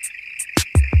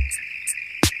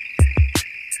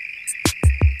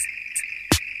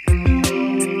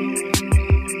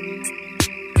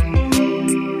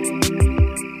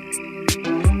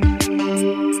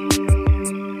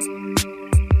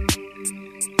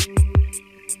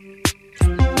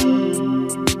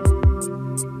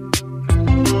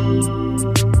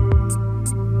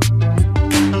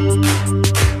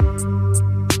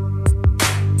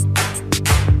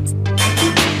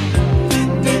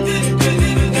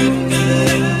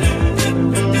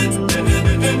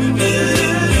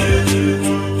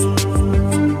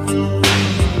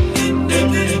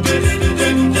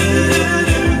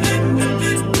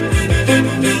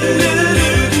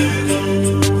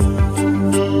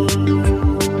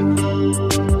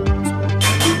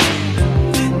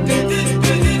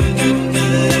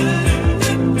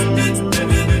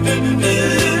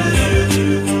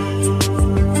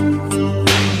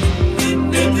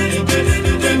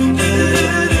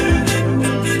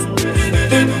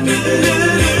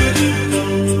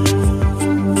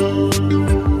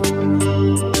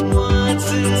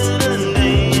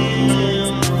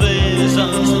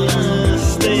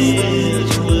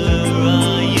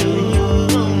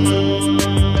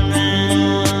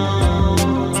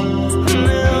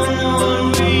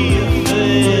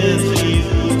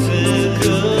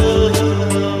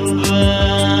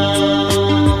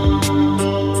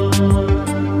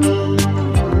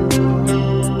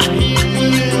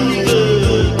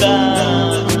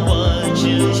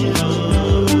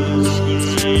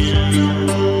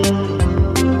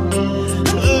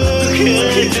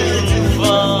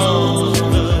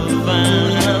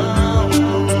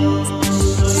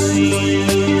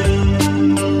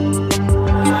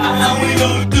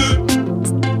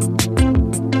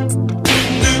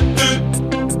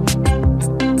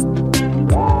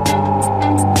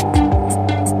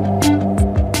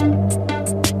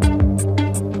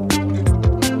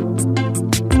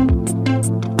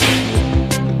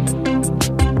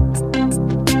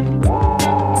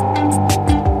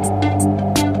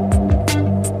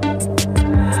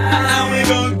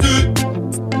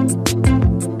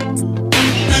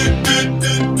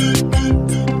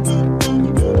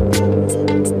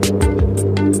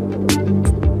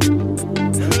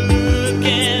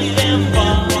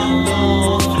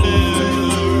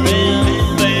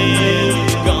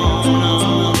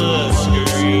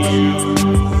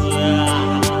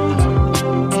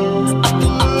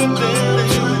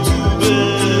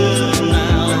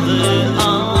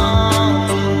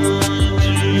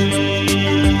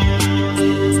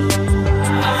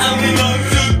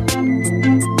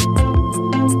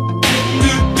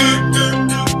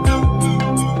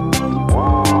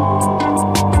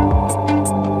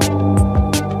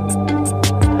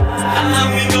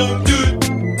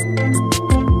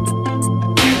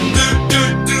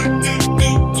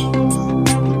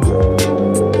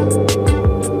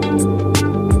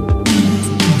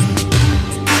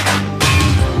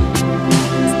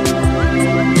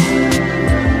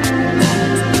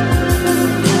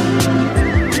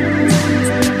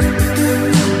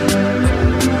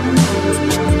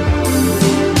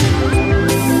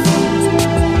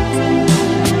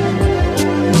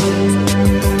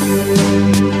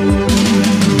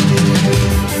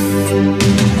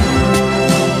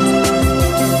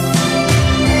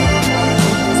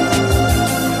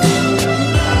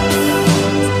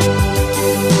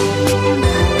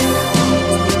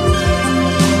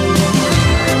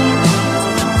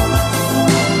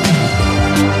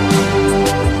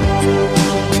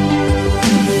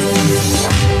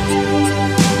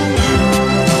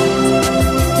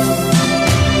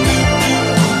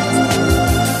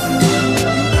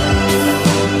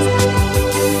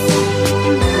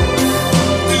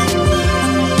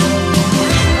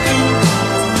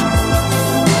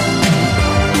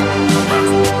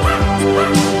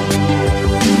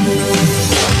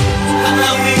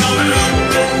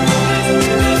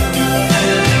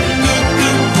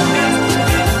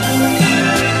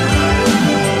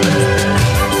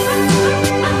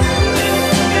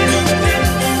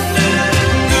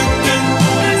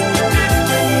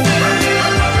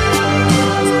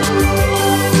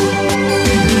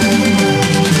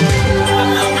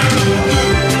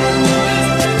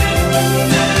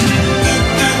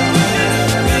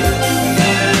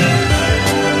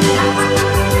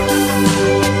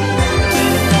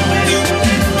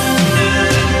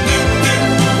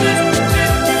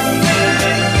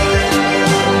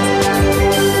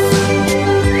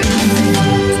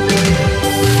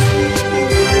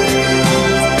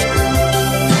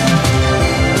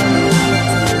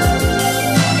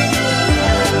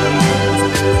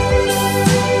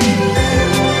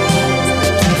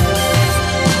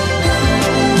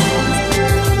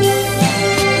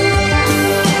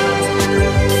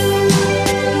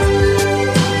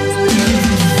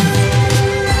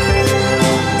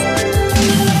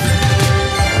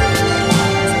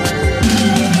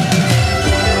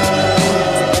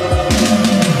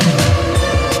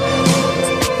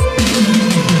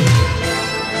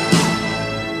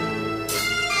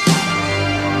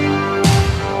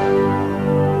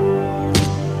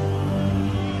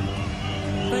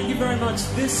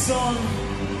 song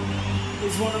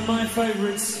is one of my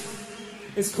favorites.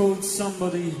 It's called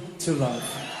Somebody to Love.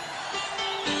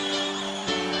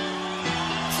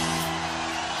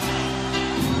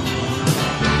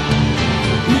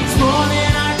 Each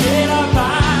morning I get up, I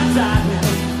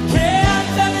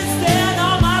can't understand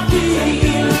on my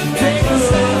feet. Take a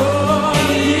look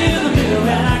in the mirror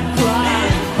and I cry.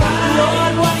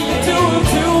 Lord, what are you doing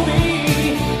to me?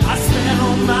 I spent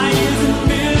all my years in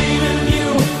believing you,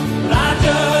 but I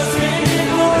just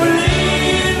can't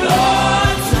believe,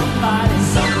 Lord. Somebody,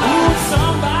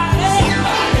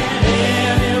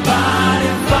 anybody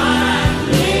find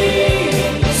me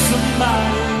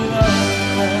somebody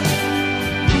love.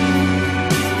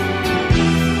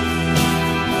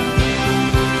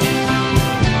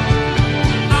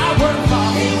 I work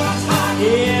hard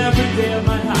every day of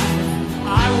my life.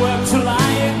 I work till I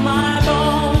ache my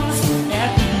bones.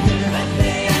 At the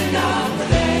end of the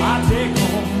day, I take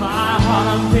home my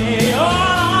holiday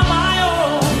all on my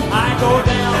own. I go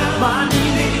down on my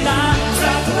knees and I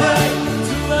try to pray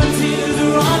till the tears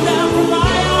run down from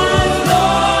my eyes.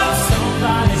 Lord,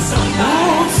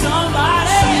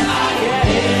 somebody,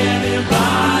 yeah,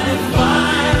 anybody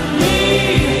find me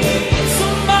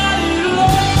somebody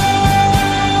love.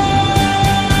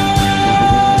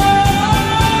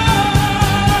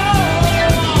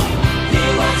 He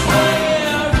was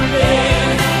every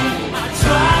day. I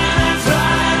try,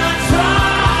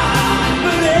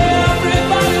 but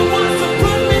everybody wants to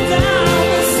put me down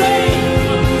and say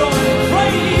I'm going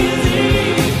crazy.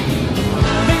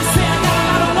 They say I got a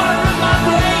lot of water in my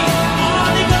brain. All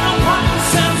they gonna pop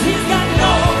themselves. He's got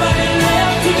nobody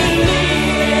left to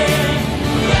believe.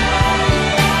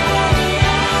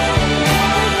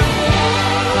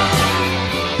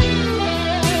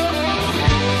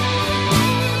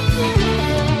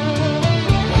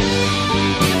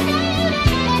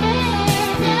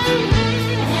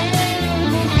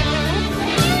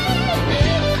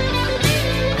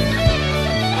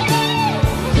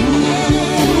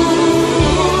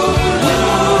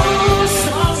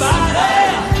 Somebody,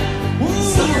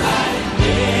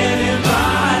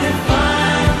 anybody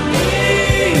find me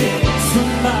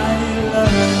somebody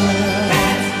love.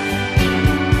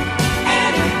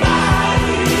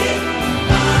 Anybody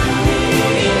find me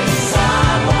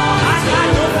someone. I got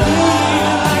no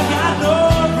feeling, I got no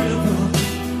rhythm.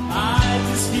 I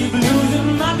just keep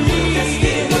losing my beat.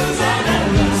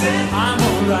 I'm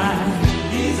alright.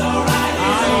 He's alright.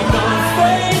 I'm gonna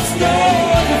face no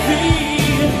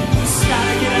defeat. Just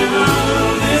gotta get out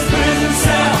of this prison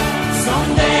cell.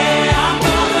 Someday I'm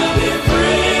gonna be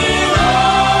free.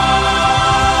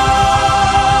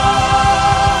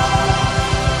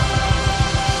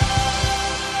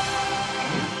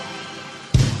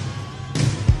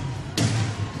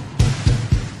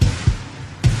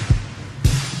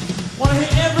 Wanna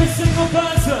hear every single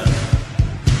person?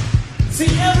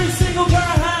 See every single pair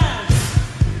of hands.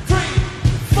 3,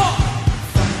 4.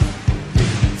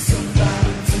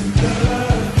 Somebody to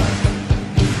love.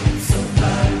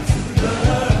 Somebody to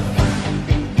love.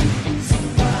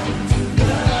 Somebody to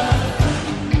love.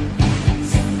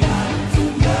 Somebody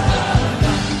to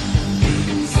love.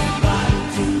 Somebody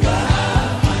to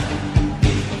love.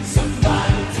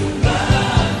 Somebody to love. Somebody to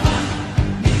love.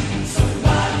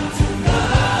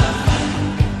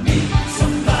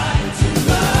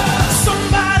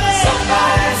 Somebody to love.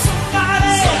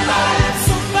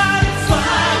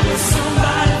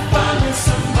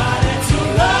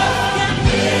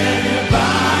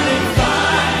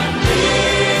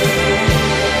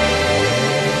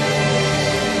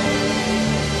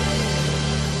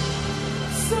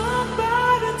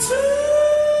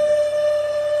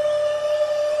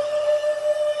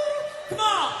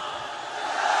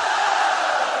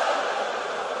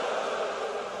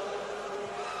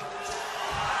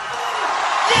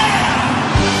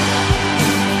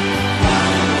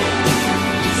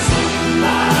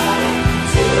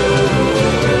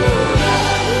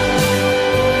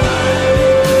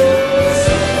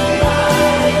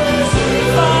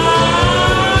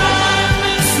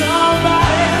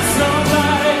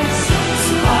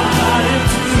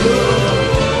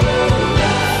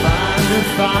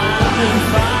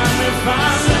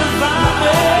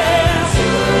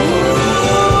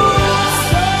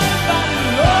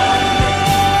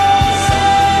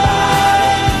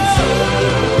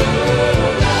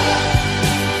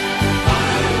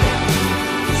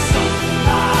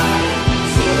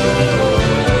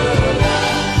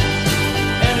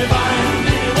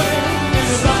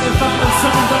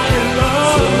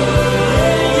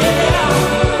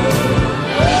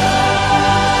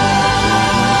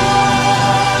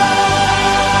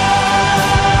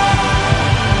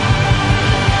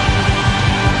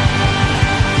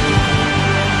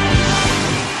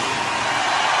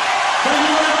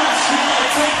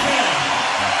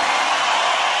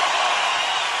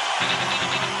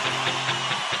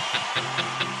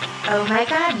 Oh my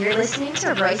god, you're listening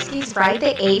to Royski's Ride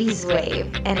the 80s Wave,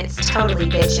 and it's totally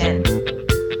bitchin'.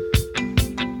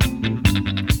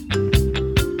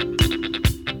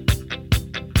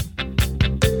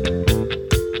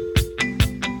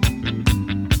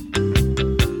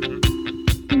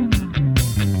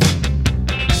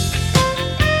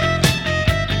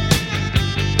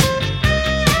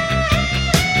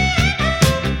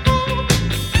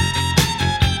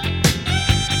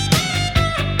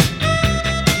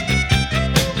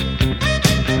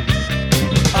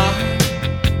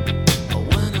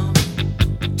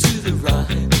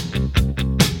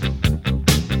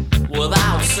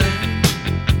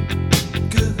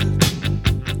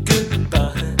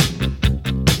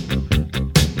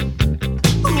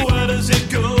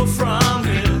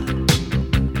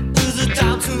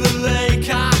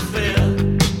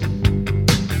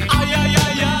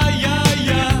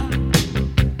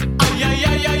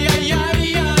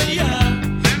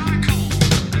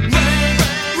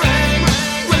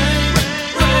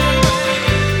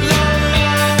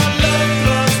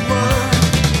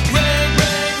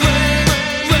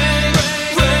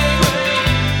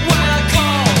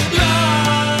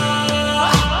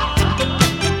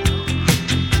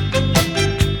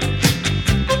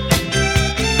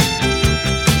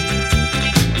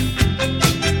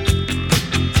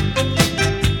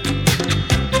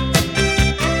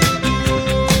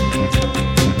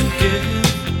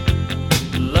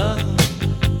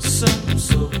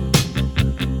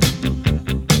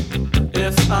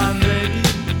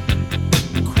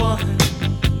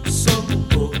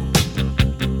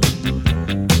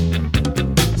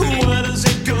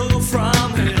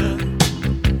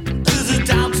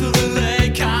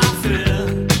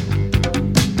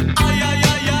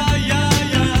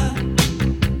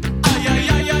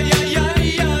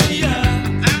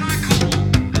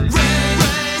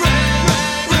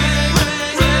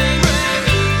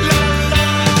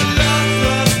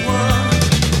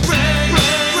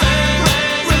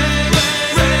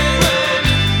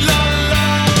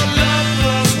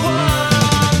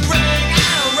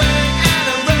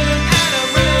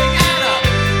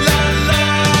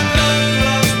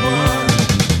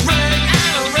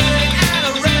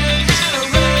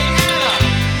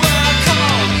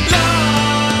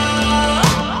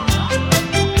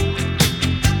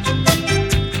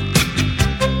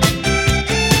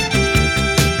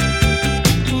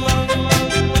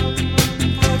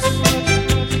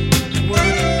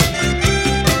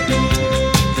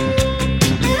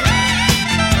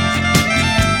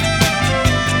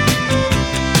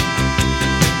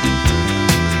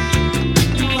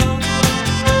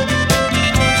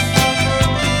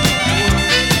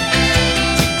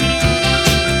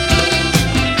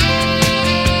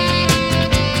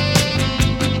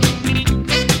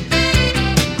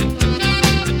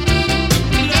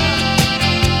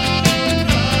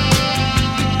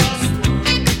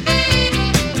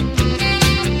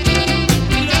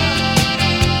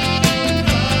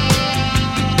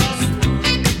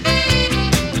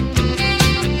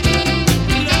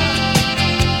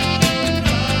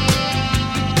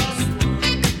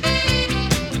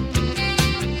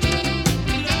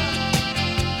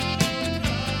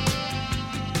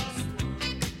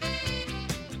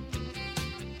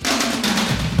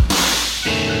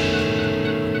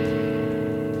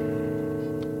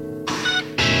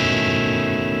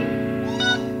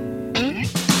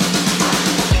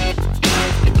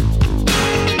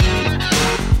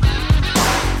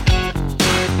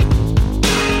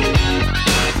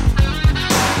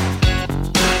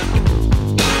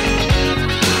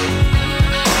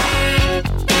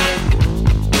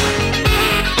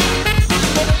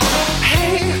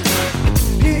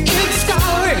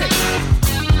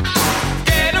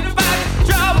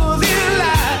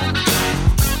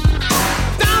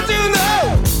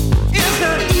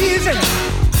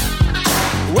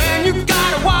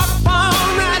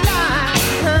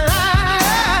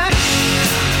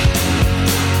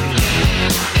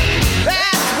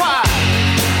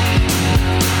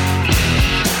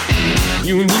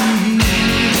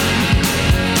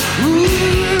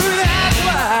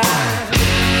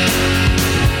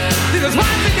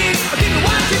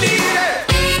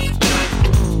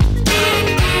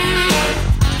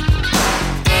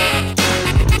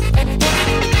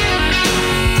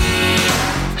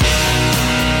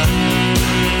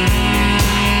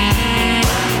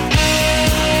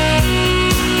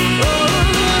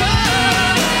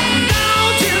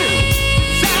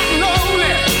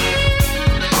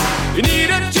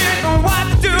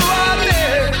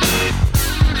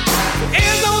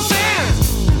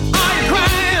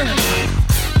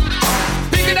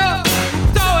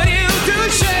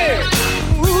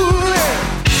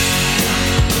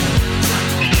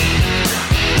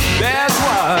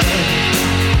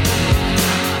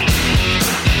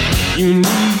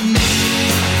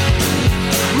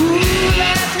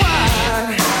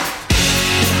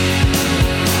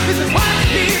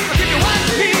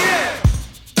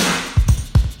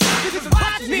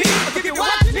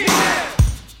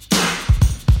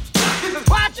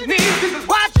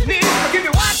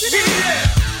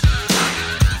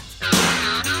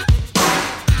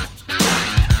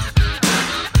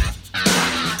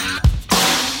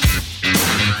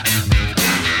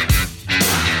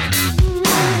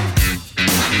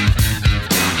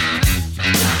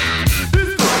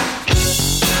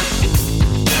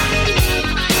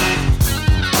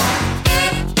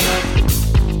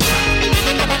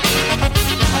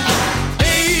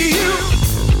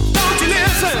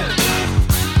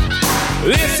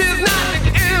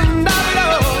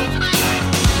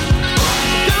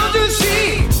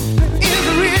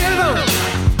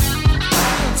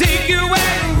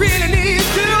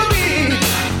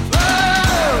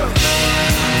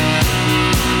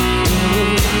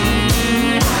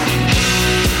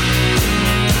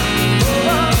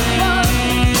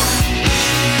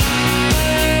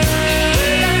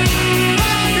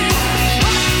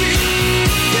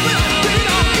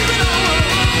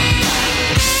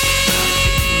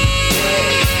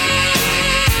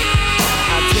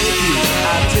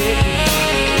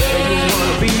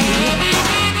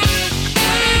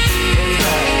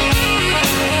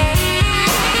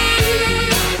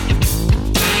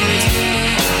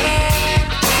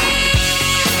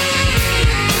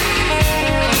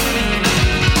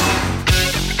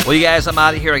 Well, you guys, I'm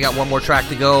out of here. I got one more track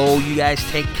to go. You guys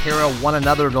take care of one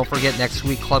another. Don't forget, next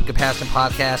week, Club Compassion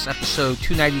Podcast, episode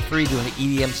 293, doing an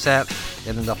EDM set.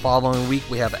 And then the following week,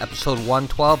 we have episode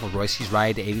 112 of Royce's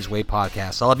Ride the 80s Way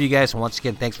podcast. I love you guys, and once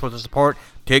again, thanks for the support.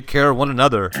 Take care of one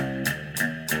another. We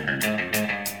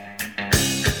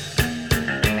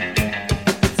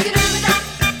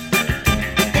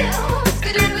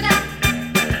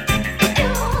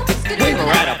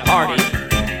were at a party.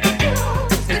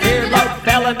 The earlobe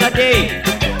fell in the day.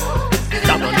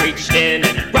 Someone reached in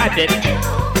and grabbed it.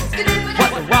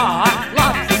 What the rock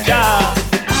lobster?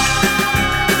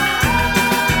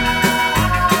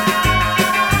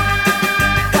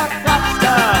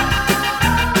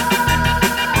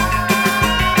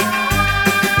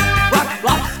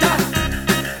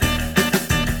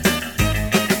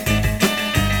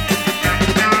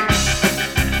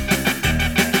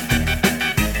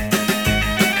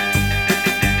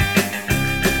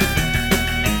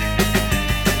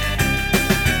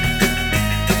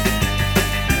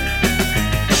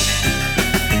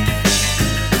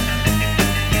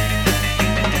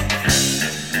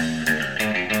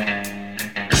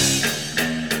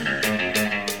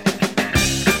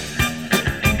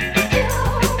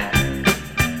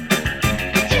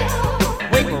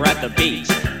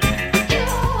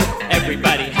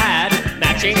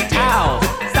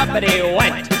 Somebody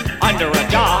went under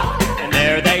a dock, and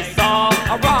there they saw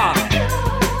a rock.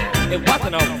 It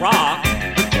wasn't a rock,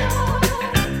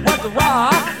 it was a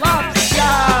rock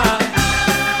lobster.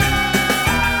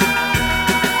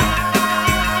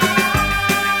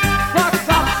 Rock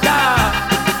lobster.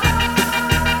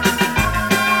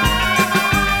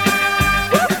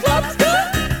 Rock lobster.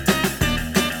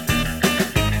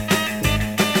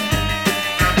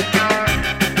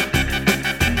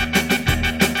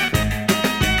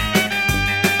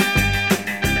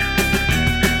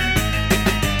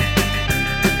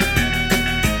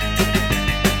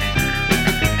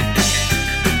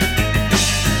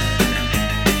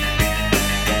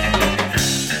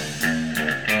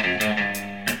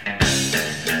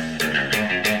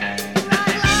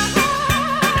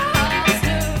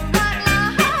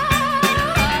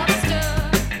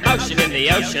 The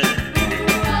ocean,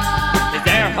 his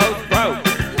air hose broke.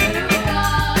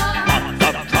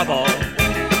 Lots of trouble,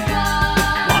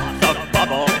 lots of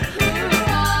bubble.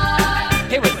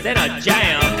 He was in a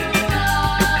jam,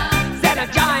 set a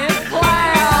giant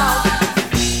clam.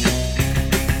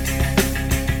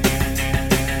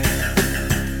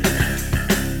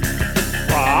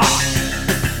 Rock,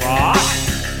 rock,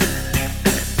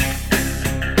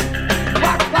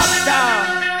 rock, rock, down,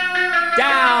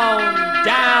 down,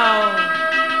 down.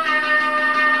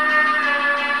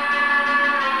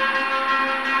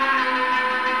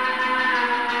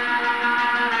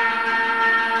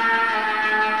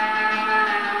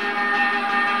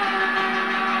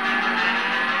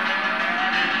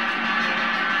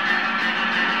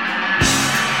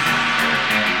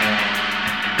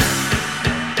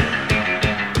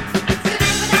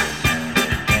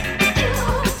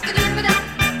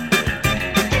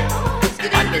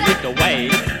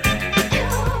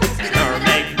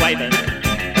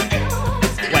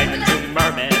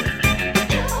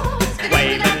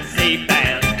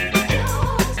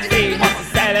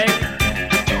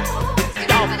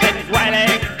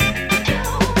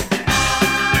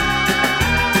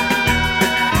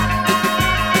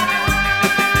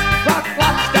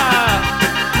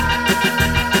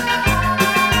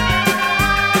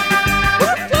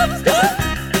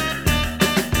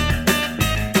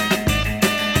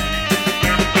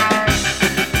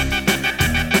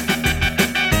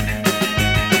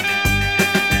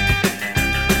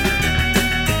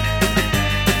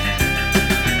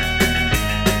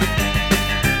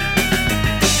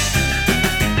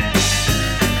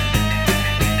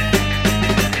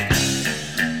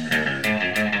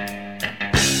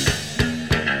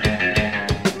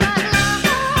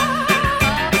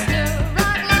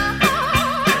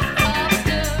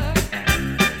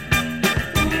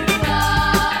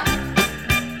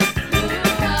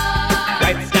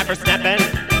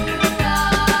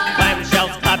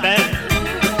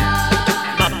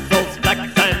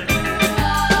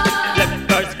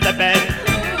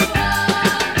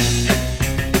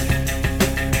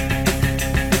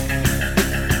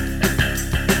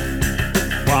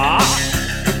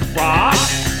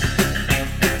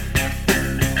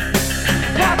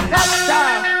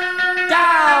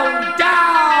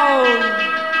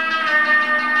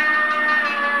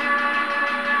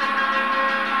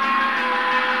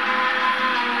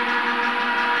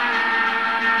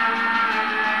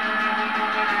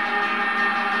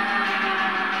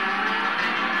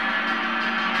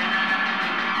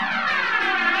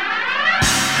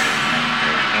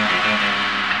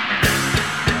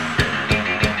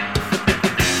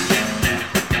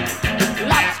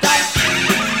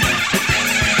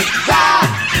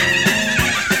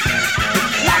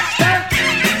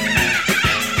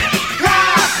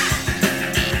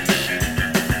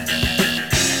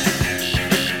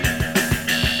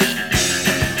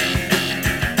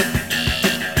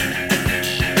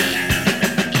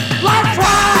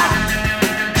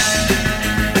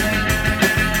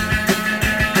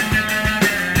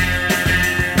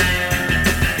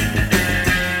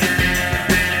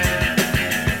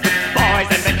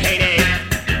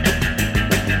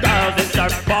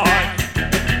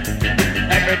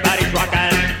 Everybody's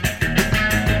rocking.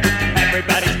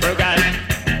 Everybody's broken.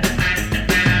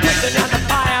 Twisting on the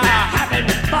fire, having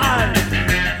fun.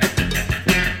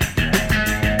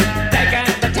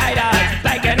 Taking potatoes,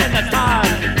 baking in the sun.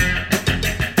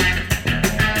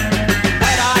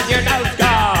 Put on your nose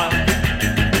guard.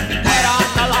 Put on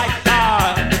the light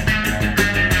guard.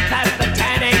 That's the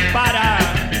tanning butter.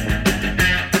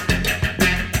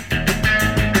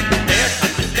 Here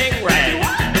comes the stingray.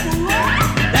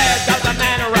 There goes the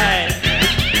manta ray.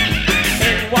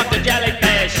 In walks the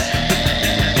jellyfish.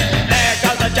 There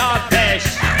goes the dogfish.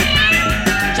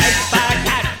 Chased by a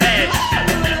catfish.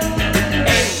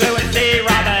 In flew a sea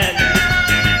robin.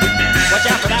 Watch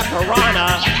out for that piranha.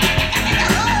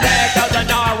 There goes the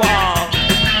narwhal.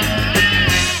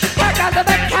 Here comes the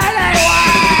bikini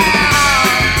whale.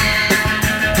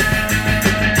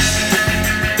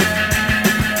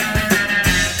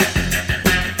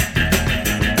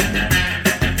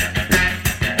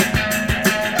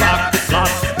 Rock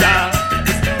lobster.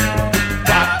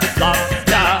 Rock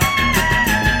lobster.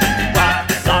 Rock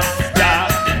lobster.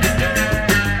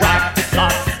 Rock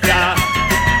lobster.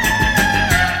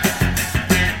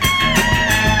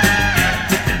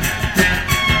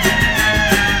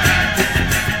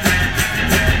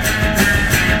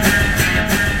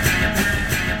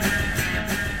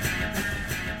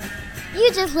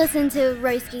 You just listened to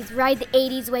Royski's Ride the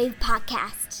 80s Wave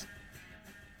podcast.